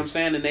 Yes. You know what I'm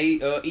saying? And they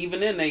even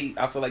then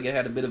I feel like it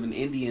had a bit of an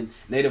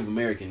Native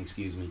American,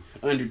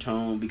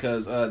 undertone,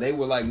 because they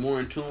were more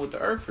in tune with the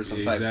earth or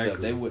some type of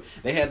stuff.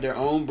 They had their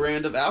own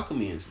brand of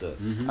alchemy and stuff.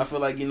 Mm-hmm. I feel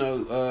like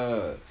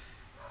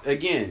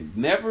again,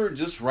 never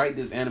just write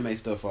this anime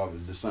stuff off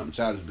as just something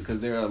childish,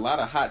 because there are a lot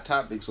of hot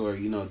topics, or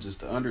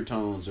just the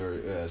undertones,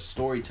 or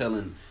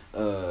storytelling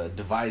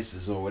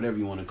devices, or whatever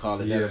you want to call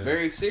it, that are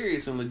very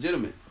serious and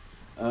legitimate.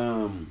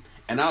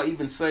 And I'll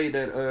even say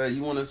that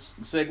you want to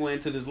segue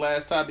into this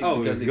last topic,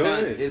 because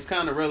it's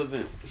kind of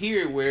relevant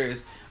here,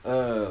 whereas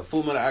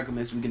Full Metal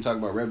Alchemist, we can talk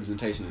about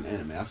representation in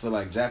anime. I feel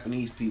like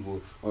Japanese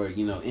people, or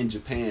in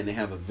Japan, they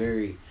have a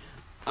very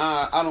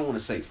I don't want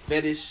to say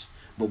fetish,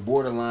 but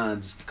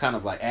borderline kind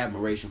of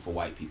admiration for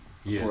white people,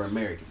 for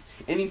Americans.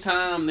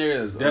 Anytime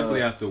there's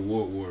definitely after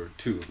World War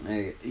II.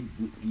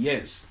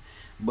 Yes,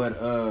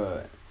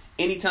 but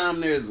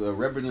anytime there's a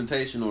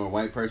representation or a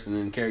white person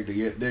in character,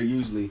 they're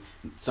usually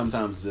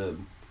sometimes the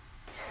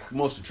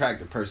most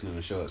attractive person in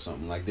the show or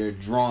something. Like they're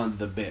drawn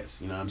the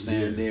best. You know what I'm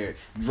saying? Yeah. They're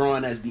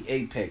drawn as the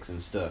apex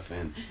and stuff.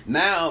 And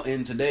now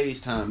in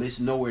today's time, it's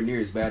nowhere near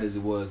as bad as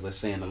it was, let's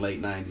say in the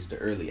late 90s, the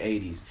early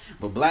 80s.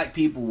 But black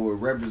people were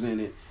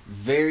represented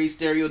very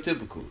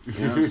stereotypical. You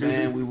know what I'm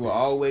saying? We were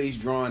always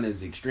drawn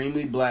as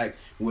extremely black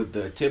with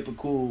the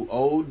typical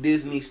old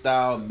Disney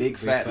style big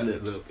fat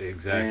lips.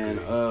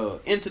 Exactly. And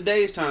in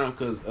today's time,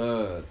 because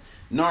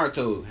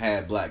Naruto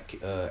had black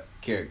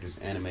characters,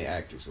 anime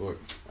actors, or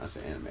I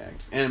say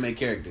anime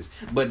characters,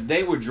 but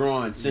they were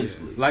drawn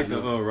sensibly, like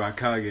the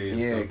Raikage.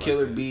 And stuff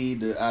Killer like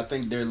Bee, I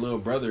think their little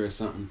brother or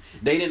something.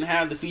 They didn't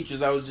have the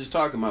features I was just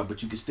talking about,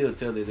 but you could still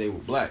tell that they were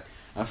black.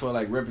 I feel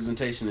like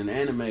representation in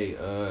anime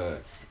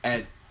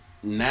at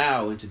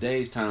now in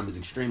today's time is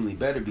extremely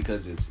better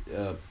because it's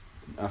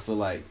I feel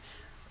like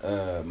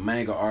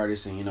manga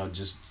artists and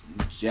just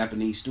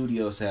Japanese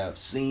studios have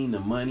seen the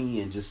money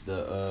and just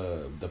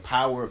the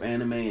power of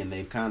anime, and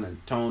they've kind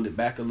of toned it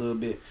back a little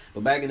bit.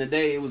 But back in the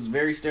day, it was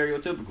very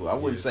stereotypical. I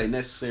wouldn't say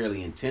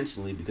necessarily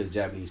intentionally because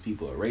Japanese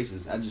people are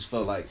racist. I just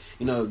felt like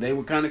they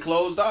were kind of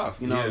closed off.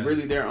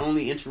 Really their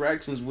only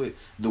interactions with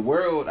the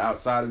world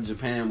outside of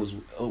Japan was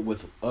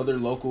with other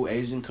local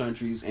Asian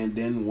countries, and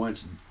then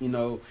once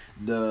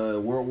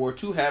the World War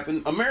II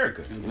happened,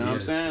 America. You know what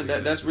I'm saying?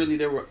 Exactly. That's really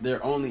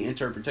their only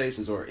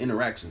interpretations or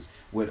interactions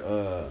with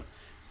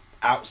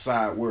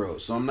outside world.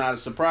 So I'm not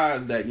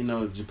surprised that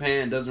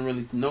Japan doesn't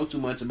really know too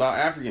much about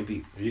African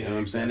people. You know what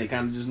I'm saying? They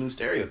kind of just knew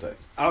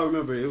stereotypes. I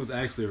remember it was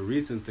actually a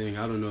recent thing.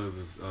 I don't know if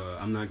it's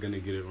I'm not gonna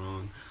get it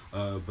wrong,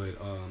 but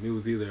it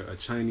was either a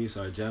Chinese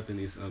or a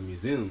Japanese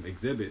museum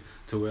exhibit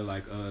to where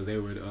they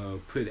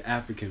would put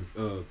African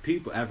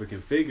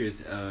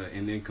figures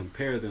and then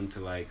compare them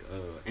to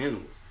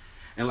animals,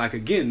 and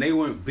again they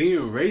weren't being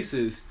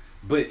racist.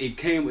 But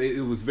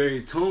it was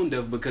very tone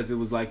deaf because it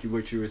was like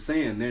what you were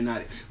saying. They're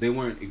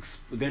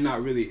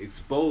not really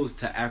exposed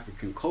to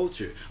African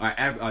culture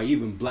or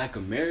even Black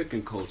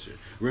American culture.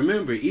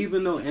 Remember,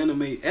 even though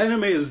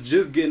anime is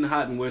just getting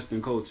hot in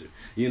Western culture.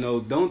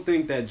 Don't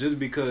think that just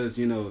because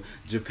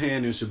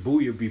Japan and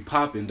Shibuya be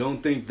popping,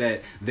 don't think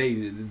that they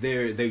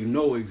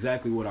know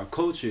exactly what our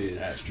culture is.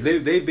 That's true.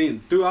 They've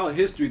been throughout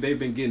history. They've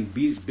been getting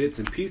bits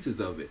and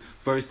pieces of it.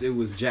 First, it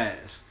was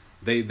jazz.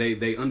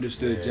 They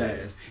understood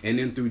jazz, and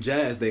then through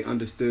jazz they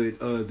understood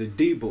the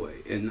D-boy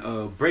and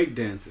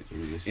breakdancing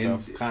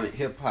and kind of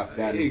hip hop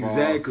got involved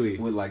exactly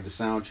with the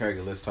soundtrack.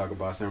 And let's talk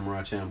about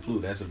Samurai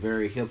Champloo. That's a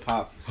very hip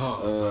hop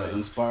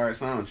inspired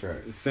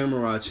soundtrack.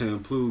 Samurai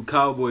Champloo,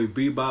 Cowboy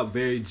Bebop,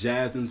 very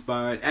jazz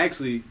inspired.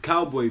 Actually,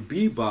 Cowboy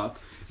Bebop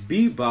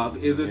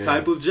is a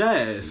type of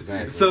jazz.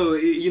 Exactly. So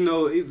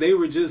they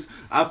were just.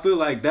 I feel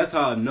like that's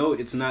how I know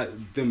it's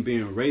not them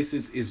being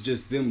racist. It's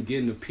just them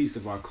getting a piece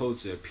of our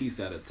culture, a piece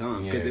at a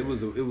time, because it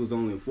was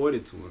only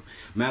afforded to them.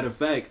 Matter of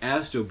fact,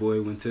 Astro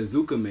Boy, when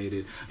Tezuka made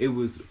it, it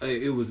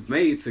was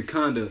made to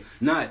kind of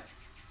not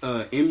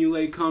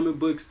emulate comic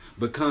books,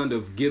 but kind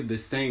of give the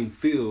same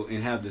feel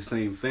and have the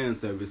same fan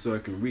service, so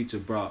it can reach a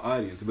broad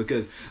audience.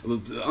 Because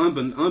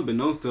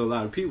unbeknownst to a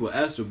lot of people,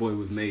 Astro Boy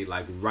was made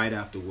right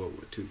after World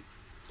War II.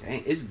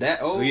 Dang, it's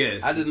that old?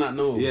 Yes. I did not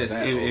know it was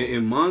that old.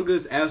 In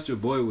mangas, Astro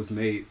Boy was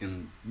made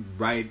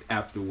right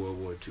after World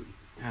War II.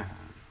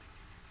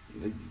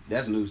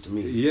 That's news to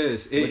me.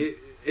 Yes.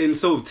 And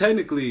so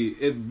technically,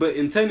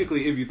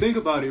 if you think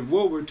about it, if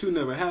World War II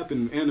never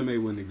happened,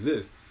 anime wouldn't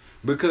exist.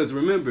 Because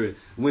remember,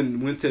 when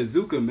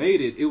Tezuka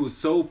made it, it was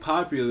so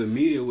popular, the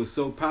media was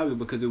so popular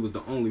because it was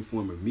the only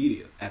form of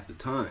media at the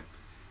time.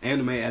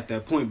 Anime at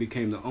that point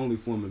became the only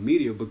form of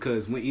media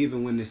because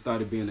even when they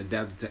started being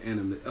adapted to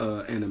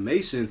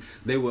animation,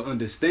 they would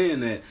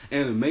understand that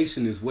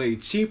animation is way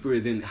cheaper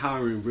than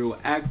hiring real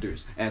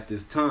actors at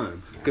this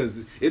time.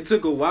 Because it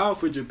took a while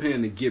for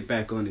Japan to get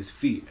back on its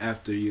feet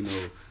after the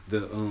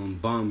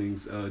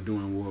bombings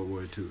during World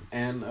War II.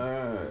 And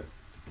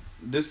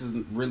this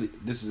isn't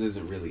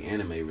really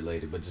anime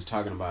related, but just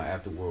talking about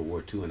after World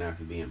War II and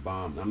after being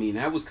bombed. I mean,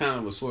 that was kind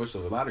of a source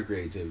of a lot of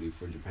creativity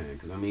for Japan.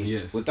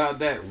 Because without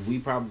that, we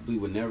probably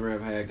would never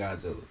have had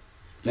Godzilla.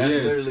 That's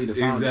literally the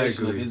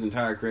foundation of his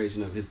entire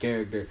creation of his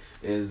character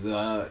is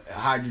a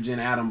hydrogen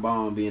atom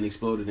bomb being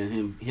exploded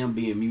and him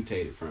being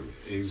mutated from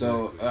it.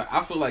 Exactly. So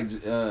I feel like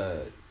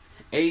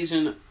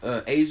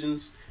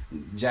Asians,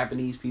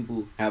 Japanese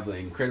people have an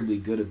incredibly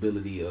good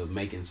ability of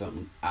making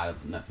something out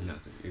of nothing.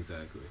 Nothing,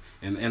 exactly.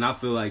 And I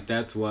feel like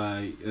that's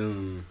why,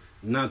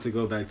 not to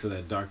go back to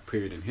that dark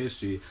period in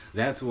history,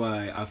 that's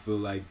why I feel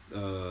like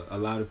a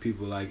lot of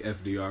people like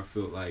FDR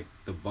felt like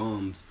the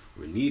bombs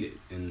were needed.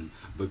 And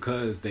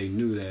because they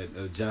knew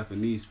that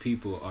Japanese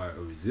people are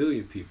a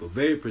resilient people,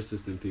 very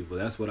persistent people.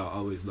 That's what I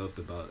always loved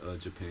about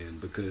Japan,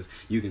 because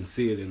you can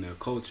see it in their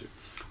culture.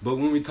 But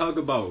when we talk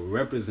about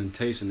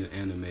representation in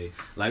anime,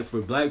 like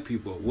for black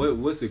people,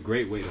 what's a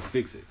great way to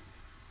fix it?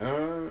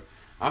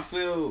 I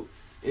feel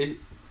it.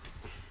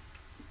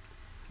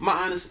 My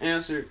honest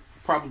answer,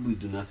 probably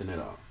do nothing at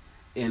all.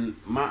 In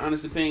my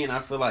honest opinion, I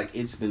feel like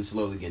it's been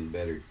slowly getting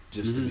better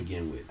just to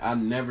begin with. I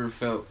never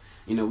felt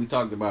You know, we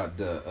talked about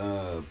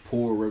the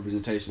poor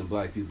representation of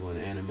black people in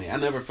anime. I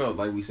never felt,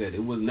 like we said,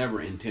 it was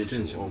never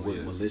intentional or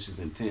with malicious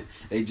intent.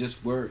 They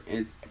just were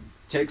in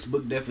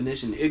textbook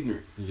definition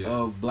ignorant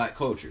of black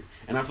culture.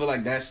 And I feel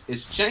like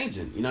it's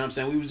changing. You know what I'm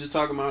saying? We was just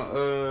talking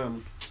about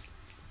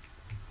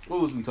what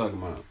was we talking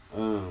about?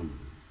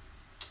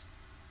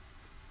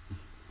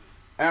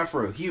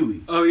 Afro,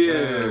 Huey. Oh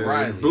yeah,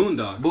 Riley.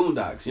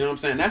 Boondocks. You know what I'm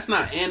saying? That's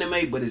not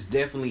anime, but it's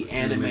definitely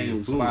anime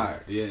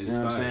inspired. Yeah, you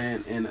know what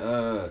I'm saying?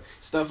 And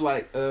stuff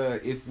like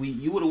if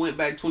you would have went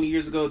back 20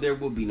 years ago, there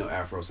would be no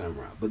Afro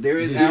Samurai. But there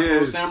is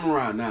Afro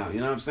Samurai now.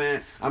 You know what I'm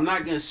saying? I'm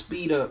not gonna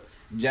speed up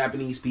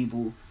Japanese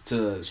people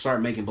to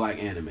start making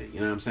black anime. You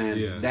know what I'm saying?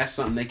 Yeah. That's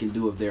something they can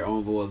do of their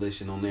own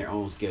volition on their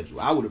own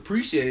schedule. I would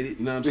appreciate it.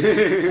 You know what I'm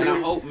saying? And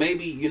I hope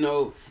maybe, you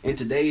know, in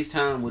today's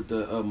time with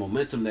the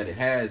momentum that it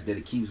has, that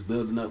it keeps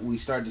building up, we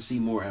start to see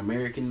more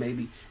American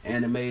maybe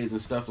animes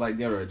and stuff like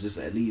that, or just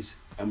at least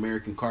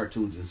American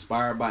cartoons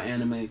inspired by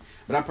anime.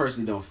 But I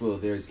personally don't feel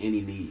there's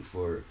any need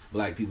for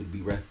black people to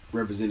be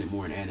represented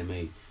more in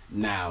anime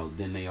now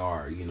than they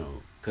are, you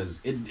know. Because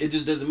it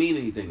just doesn't mean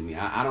anything to me.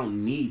 I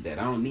don't need that.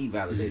 I don't need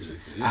validation.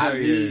 I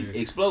need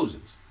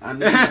explosions. I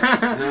need, you know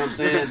what I'm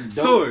saying?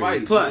 Dope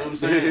fights. Plot. You know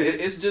what I'm saying?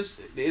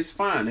 It's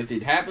fine. If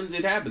it happens,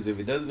 it happens. If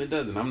it doesn't, it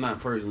doesn't. I'm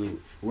not personally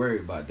worried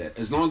about that.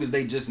 As long as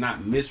they just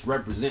not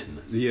misrepresenting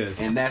us.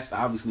 Yes. And that's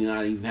obviously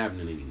not even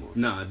happening anymore.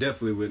 Nah,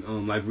 definitely with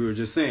like we were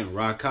just saying,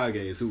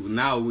 Raikages, who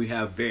now we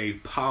have very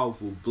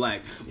powerful black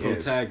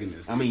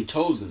protagonists. I mean,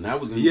 Tozen, that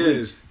was in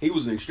Bleach. He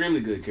was an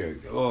extremely good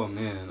character. Oh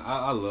man,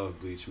 I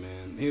love Bleach,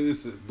 man.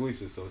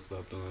 Bleach is so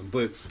slept on.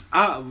 But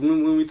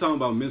when we talk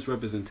about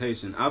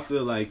misrepresentation, I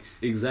feel like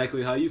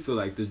exactly how you feel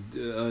like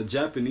the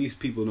Japanese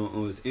people don't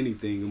owe us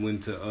anything when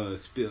to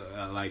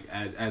like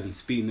as in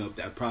speeding up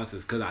that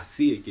process, because I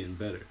see it getting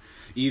better.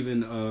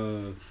 Even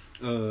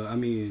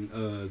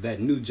that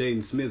new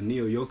Jaden Smith,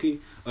 Neo Yoki,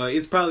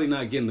 it's probably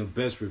not getting the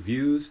best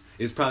reviews.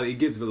 It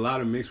gets a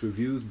lot of mixed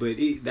reviews, but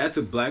that's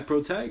a black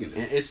protagonist.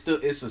 And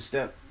it's a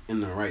step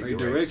in the right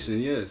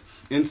direction. Yes.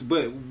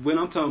 But when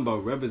I'm talking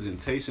about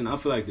representation, I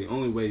feel like the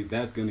only way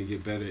that's gonna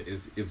get better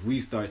is if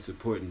we start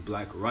supporting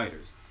black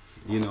writers.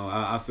 You know,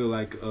 I feel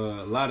like a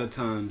lot of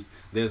times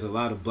there's a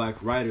lot of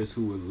black writers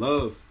who would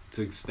love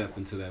to step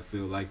into that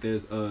field. Like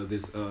there's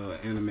this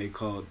anime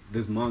called,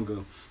 this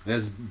manga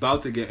that's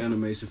about to get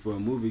animation for a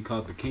movie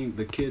called the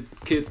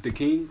Kids the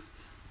Kings.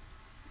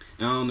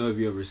 And I don't know if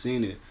you ever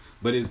seen it,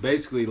 but it's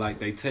basically like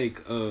they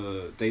take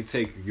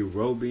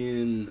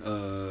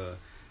European,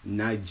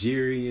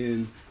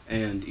 Nigerian,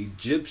 and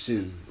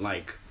Egyptian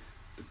like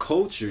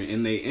culture,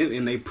 and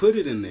they put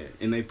it in there,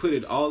 and they put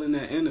it all in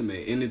that anime,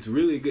 and it's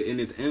really good,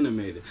 and it's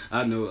animated.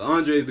 I know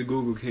Andre's the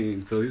Google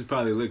King, so he's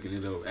probably looking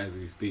it up as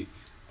we speak.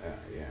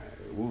 Yeah.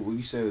 What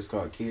you said it's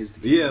called Kids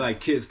the King? Yeah,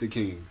 like Kids the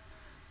King.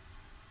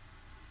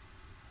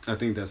 I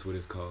think that's what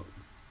it's called.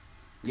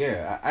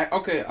 Yeah,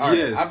 okay, all right.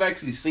 Yes. I've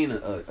actually seen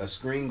a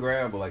screen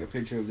grab or like a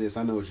picture of this.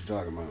 I know what you're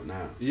talking about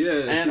now.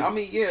 Yeah, and I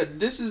mean, yeah,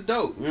 this is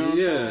dope. You know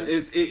what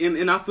I'm saying?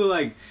 And I feel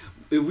like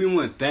if we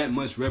want that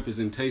much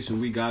representation,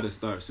 we got to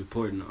start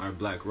supporting our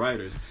black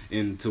writers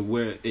and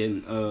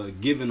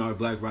giving our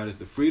black writers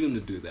the freedom to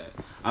do that.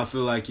 I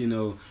feel like, you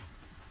know,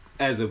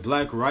 as a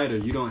black writer,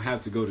 you don't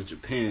have to go to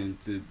Japan.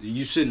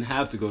 You shouldn't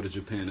have to go to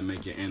Japan to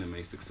make your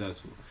anime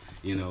successful.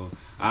 You know,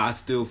 I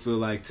still feel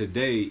like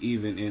today,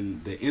 even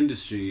in the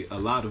industry, a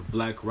lot of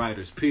black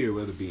writers, period,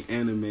 whether it be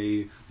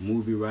anime,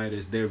 movie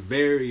writers, they're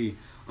very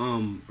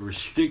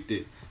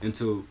restricted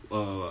into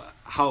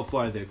how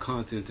far their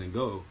content can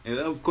go. And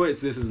of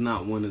course, this is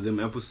not one of them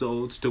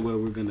episodes to where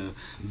we're gonna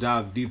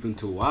dive deep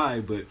into why,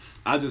 but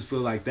I just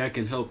feel like that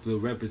can help the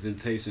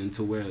representation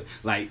to where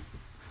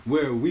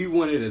we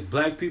want it as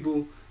black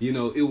people. You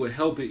know, it would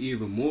help it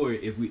even more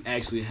if we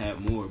actually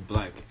had more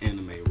black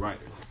anime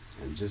writers.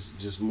 And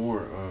just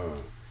more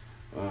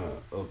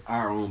of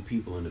our own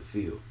people in the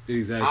field.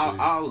 Exactly.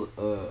 I'll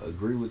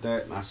agree with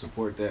that, and I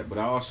support that. But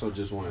I also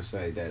just want to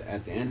say that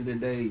at the end of the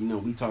day, you know,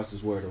 we toss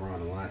this word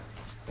around a lot.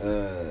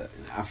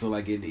 I feel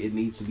like it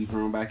needs to be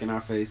thrown back in our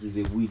faces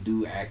if we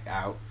do act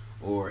out,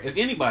 or if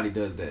anybody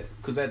does that.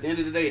 Because at the end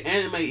of the day,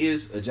 anime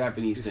is a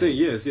Japanese thing.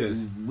 Yes.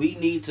 We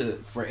need to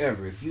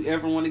forever. If you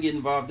ever want to get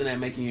involved in that,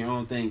 making your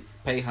own thing,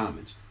 pay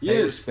homage,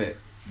 pay respect.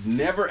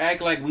 Never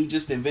act like we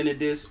just invented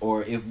this,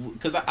 or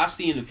because I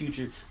see in the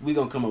future we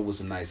gonna come up with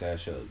some nice ass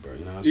shows, bro.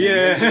 You know what I'm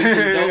saying? Yeah,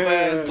 some dope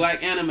ass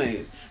black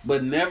animes,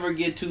 but never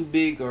get too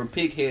big or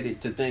pig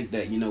headed to think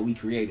that, you know, we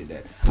created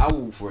that. I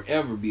will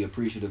forever be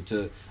appreciative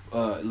to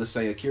let's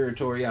say Akira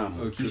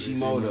Toriyama,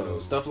 Kishimoto,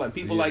 stuff like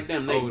people like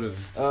them. They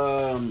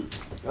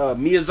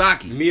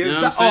Miyazaki. You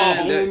know what I'm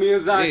saying?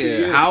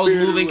 Miyazaki. Yeah, Howl's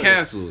Moving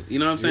Castle. You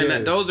know what I'm saying?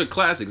 That those are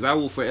classics. I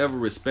will forever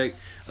respect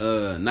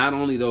not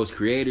only those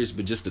creators,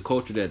 but just the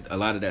culture that a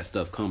lot of that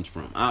stuff comes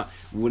from.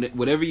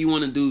 Whatever you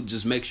want to do,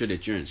 just make sure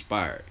that you're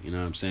inspired. You know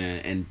what I'm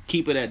saying? And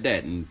keep it at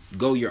that and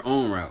go your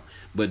own route.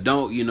 But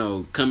don't,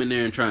 come in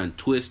there and try and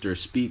twist or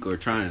speak or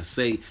try and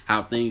say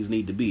how things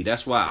need to be.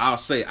 That's why I'll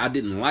say I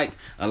didn't like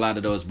a lot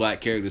of those black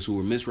characters who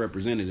were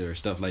misrepresented or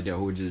stuff like that,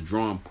 who were just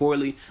drawn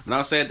poorly. But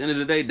I'll say at the end of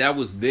the day, that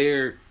was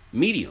their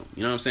medium.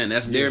 You know what I'm saying?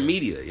 That's their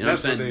media. You know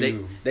what I'm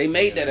saying? They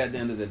made that at the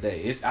end of the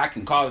day. I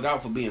can call it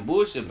out for being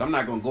bullshit, but I'm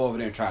not going to go over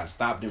there and try to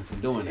stop them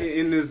from doing that.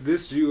 And is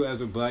this you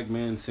as a black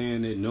man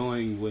saying it,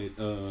 knowing what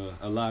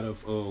a lot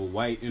of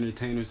white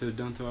entertainers have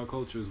done to our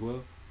culture as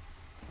well?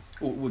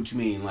 What you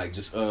mean? Like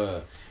just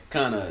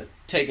kind of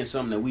taking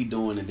something that we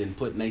doing and then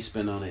putting they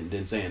spin on it and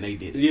then saying they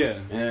did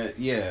it.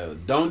 Yeah.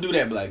 Don't do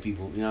that, black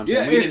people. You know what I'm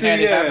saying? We didn't have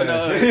it happen to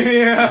us.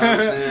 You know what I'm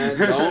saying?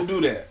 Don't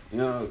do that.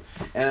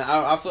 And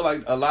I feel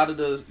like a lot of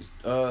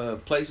the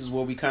places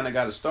where we kind of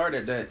got to start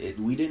at that,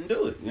 we didn't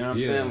do it. You know what I'm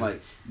saying?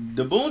 Like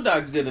the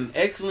Boondocks did an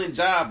excellent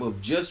job of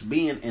just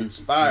being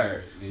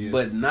inspired,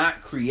 but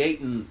not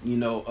creating,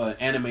 an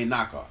anime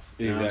knockoff.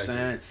 You know what I'm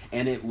saying?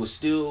 And it was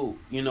still,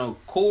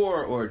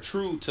 core or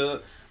true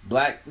to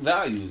black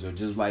values or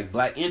just like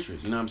black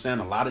interests. You know what I'm saying?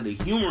 A lot of the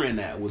humor in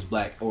that was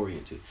black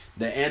oriented.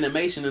 The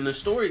animation and the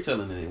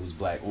storytelling in it was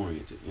black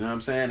oriented. You know what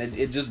I'm saying?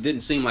 It just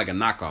didn't seem like a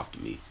knockoff to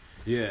me.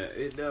 Yeah,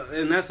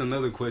 and that's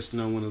another question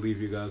I want to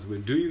leave you guys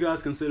with. Do you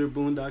guys consider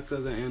Boondocks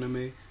as an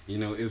anime?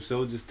 If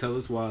so, just tell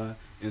us why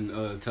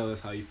and tell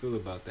us how you feel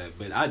about that.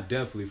 But I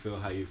definitely feel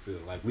how you feel.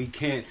 Like we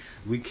can't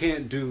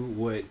do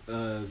what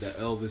the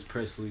Elvis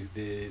Presleys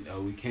did.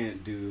 We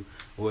can't do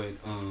what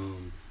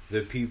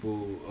the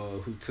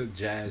people who took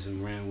jazz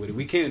and ran with it.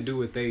 We can't do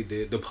what they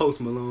did. The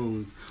Post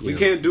Malones. We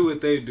can't do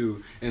what they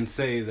do and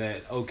say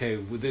that, okay,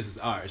 well, this is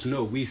ours.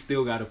 No, we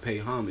still got to pay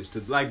homage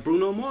to, like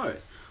Bruno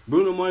Mars.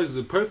 Bruno Mars is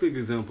a perfect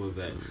example of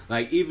that.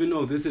 Like, even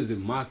though this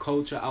isn't my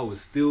culture, I would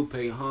still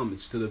pay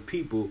homage to the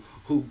people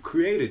who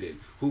created it,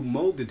 who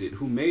molded it,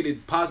 who made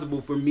it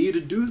possible for me to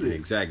do this.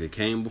 Exactly.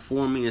 Came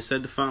before me and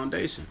set the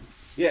foundation.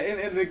 Yeah,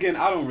 and again,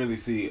 I don't really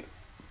see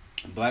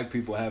black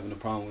people having a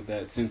problem with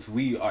that since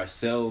we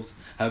ourselves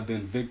have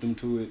been victim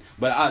to it.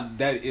 But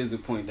that is a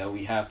point that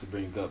we have to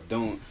bring up.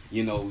 Don't,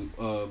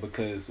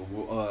 because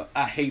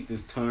I hate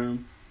this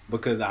term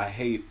because I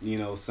hate,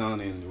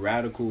 sounding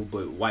radical,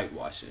 but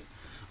whitewash it.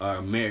 Or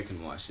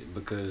American wash it,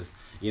 because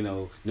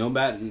no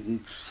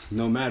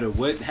matter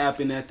what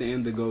happened at the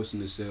end of Ghost in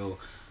the Shell,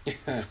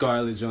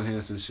 Scarlett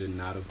Johansson should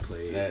not have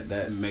played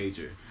that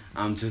major.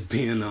 I'm just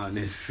being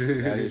honest.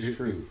 That is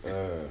true.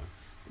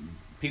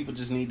 People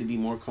just need to be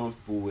more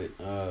comfortable with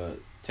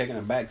taking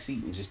a back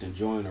seat and just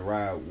enjoying a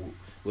ride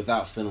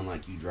without feeling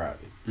like you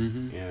driving.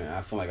 Mm-hmm. Yeah,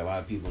 I feel like a lot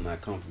of people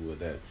not comfortable with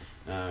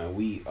that.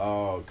 We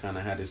all kind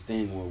of had this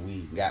thing where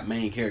we got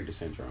main character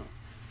syndrome.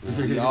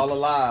 We all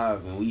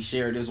alive and we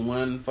share this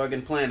one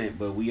fucking planet,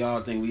 but we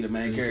all think we the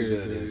main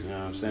character of this. You know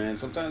what I'm saying?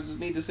 Sometimes you just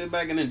need to sit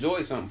back and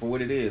enjoy something for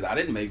what it is. I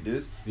didn't make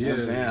this. You know what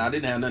I'm saying? I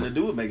didn't have nothing to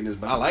do with making this,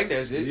 but I like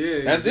that shit.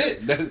 Yeah, that's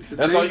it.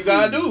 That's all you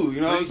gotta do. You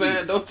know what I'm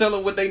saying? Don't tell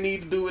them what they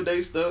need to do with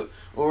their stuff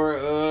or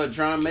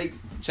try and make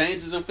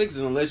changes and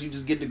fixes unless you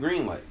just get the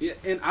green light. Yeah,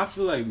 and I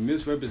feel like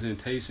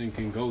misrepresentation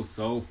can go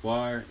so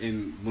far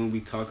in when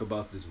we talk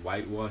about this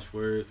whitewash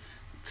word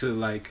to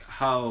like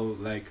how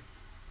like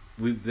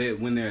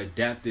when they're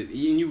adapted,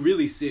 and you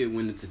really see it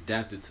when it's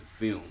adapted to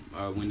film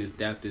or when it's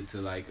adapted to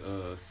like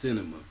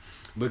cinema,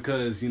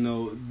 because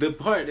the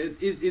part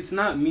it's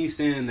not me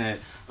saying that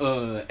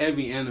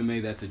every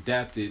anime that's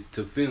adapted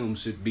to film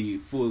should be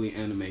fully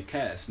anime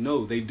cast.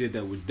 No, they did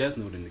that with Death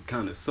Note and it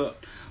kind of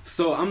sucked.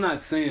 So I'm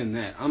not saying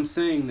that. I'm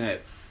saying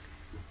that,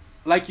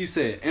 like you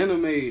said,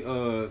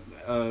 anime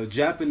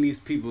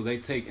Japanese people, they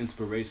take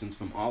inspirations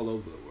from all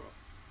over the world.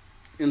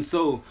 And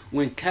so,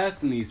 when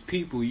casting these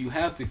people, you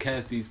have to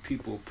cast these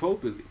people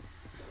appropriately.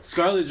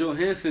 Scarlett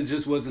Johansson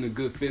just wasn't a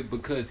good fit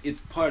because it's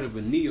part of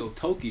a Neo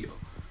Tokyo.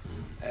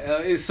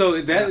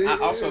 So that I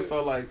also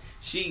felt like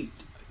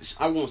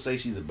I won't say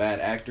she's a bad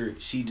actor.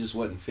 She just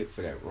wasn't fit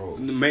for that role.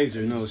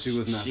 No, she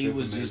was not. She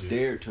was just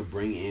there to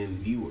bring in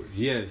viewers.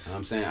 Yes,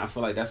 I'm saying I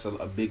feel like that's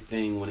a big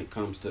thing when it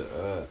comes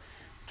to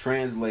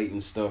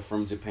translating stuff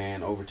from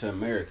Japan over to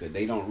America.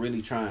 They don't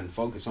really try and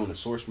focus on the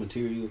source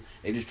material.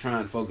 They just try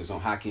and focus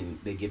on how can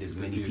they get as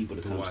many people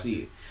to come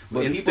see it.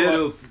 But instead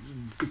of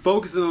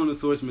focusing on the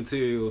source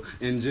material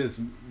and just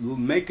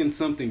making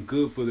something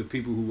good for the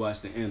people who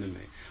watch the anime.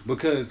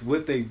 Because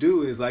what they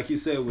do is, like you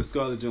said with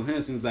Scarlett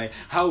Johansson, is like,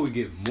 how we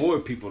get more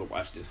people to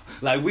watch this?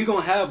 Like, we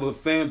going to have a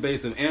fan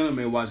base of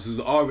anime watchers who's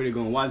already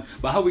going to watch it,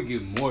 but how we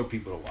get more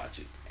people to watch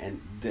it?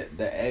 And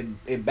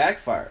it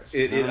backfires.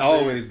 It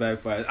always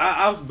backfires.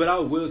 But I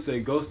will say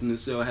Ghost in the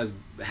Shell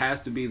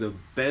has to be the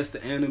best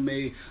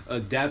anime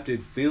adapted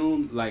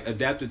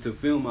to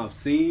film I've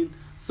seen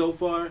so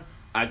far.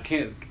 I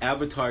can't.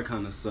 Avatar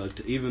kind of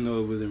sucked, even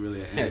though it wasn't really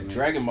an anime. Yeah,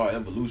 Dragon Ball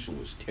Evolution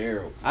was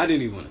terrible. I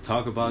didn't even want to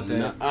talk about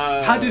that.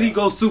 How did he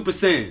go Super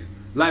Saiyan?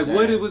 Like,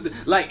 what it was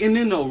like, and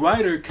then the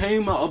writer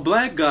came out, a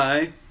black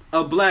guy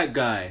A black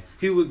guy.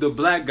 He was the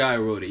black guy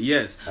who wrote it.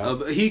 Yes.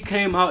 He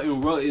came out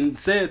and wrote and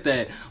said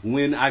that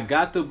when I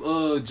got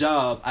the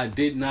job, I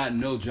did not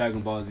know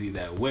Dragon Ball Z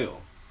that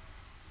well.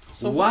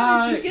 So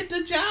why did you get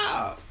the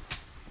job?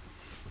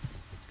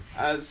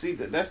 I see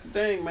that's the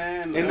thing,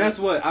 man. And that's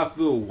what I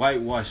feel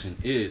whitewashing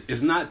is.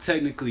 It's not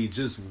technically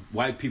just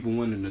white people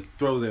wanting to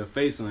throw their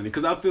face on it.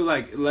 Because I feel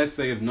like, let's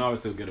say if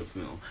Naruto get a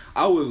film,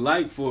 I would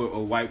like for a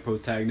white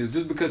protagonist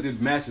just because it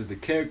matches the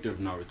character of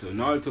Naruto.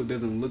 Naruto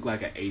doesn't look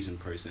like an Asian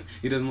person.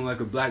 He doesn't look like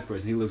a black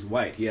person. He looks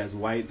white. He has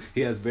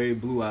very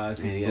blue eyes.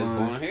 And he has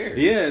blonde hair.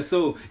 Yeah,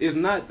 so it's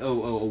not a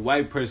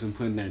white person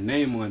putting their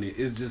name on it.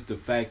 It's just the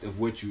fact of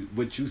what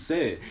you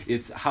said.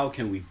 It's how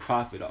can we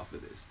profit off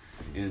of this.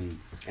 And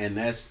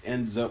that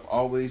ends up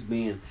always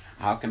being,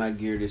 how can I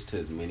gear this to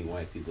as many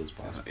white people as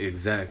possible?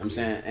 Exactly. I'm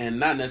saying, and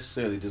not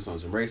necessarily just on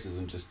some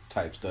racism, just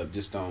type stuff.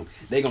 Just on,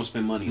 they gonna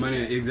spend money on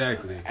that.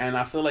 Exactly. And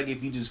I feel like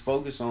if you just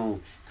focus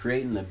on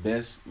creating the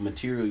best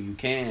material you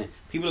can,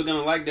 people are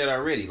gonna like that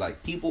already.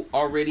 Like, people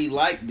already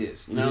like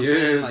this. You know what I'm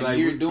saying? Like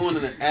you're doing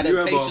an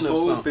adaptation of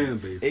something. Fan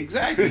base.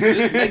 Exactly.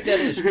 Just make that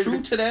as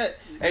true to that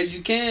as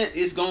you can.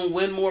 It's gonna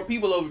win more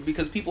people over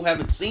because people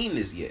haven't seen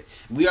this yet.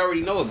 We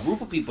already know a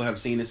group of people have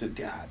seen this, and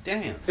god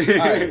damn. All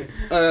right,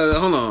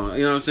 hold on.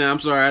 You know what I'm saying? I'm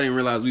sorry, I didn't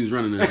realize we was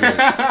running this.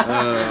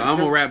 I'm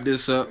gonna wrap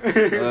this up.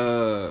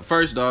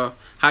 First off,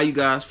 how you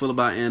guys feel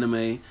about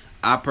anime?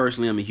 I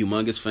personally am a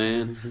humongous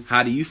fan.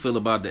 How do you feel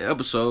about the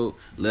episode?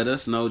 Let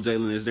us know,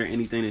 Jalen. Is there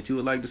anything that you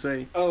would like to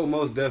say? Oh,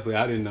 most definitely.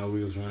 I didn't know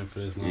we was running for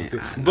this long too.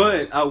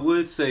 But I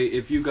would say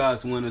if you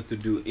guys want us to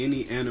do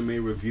any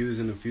anime reviews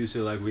in the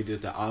future, like we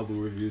did the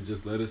album review,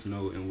 just let us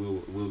know and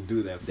we'll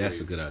do that. That's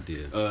a good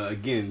idea.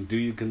 Again, do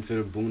you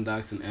consider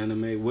Boondocks an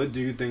anime? What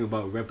do you think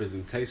about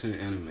representation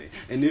in anime?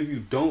 And if you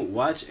don't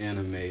watch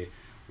anime,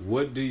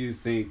 what do you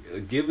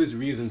think? Give us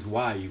reasons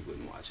why you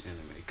wouldn't watch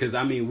anime. Because,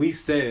 I mean, we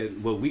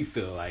said what we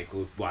feel like,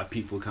 why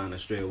people kind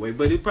of stray away.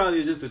 But it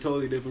probably is just a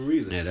totally different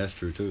reason. Yeah, that's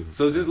true, too.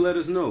 So just let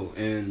us know.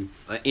 And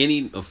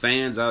any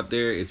fans out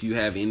there, if you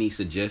have any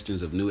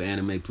suggestions of new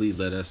anime, please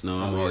let us know.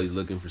 I'm always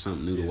looking for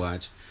something new to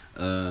watch.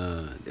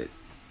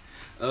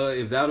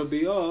 If that'll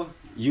be all,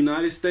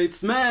 United States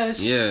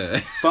Smash. Yeah.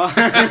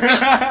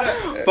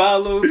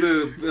 Follow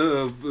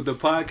the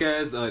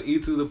podcast,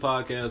 E2 the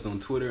podcast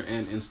on Twitter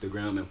and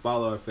Instagram, and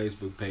follow our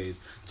Facebook page,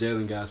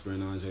 Jalen Gasper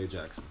and Andre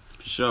Jackson.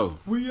 For sure.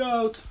 We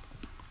out.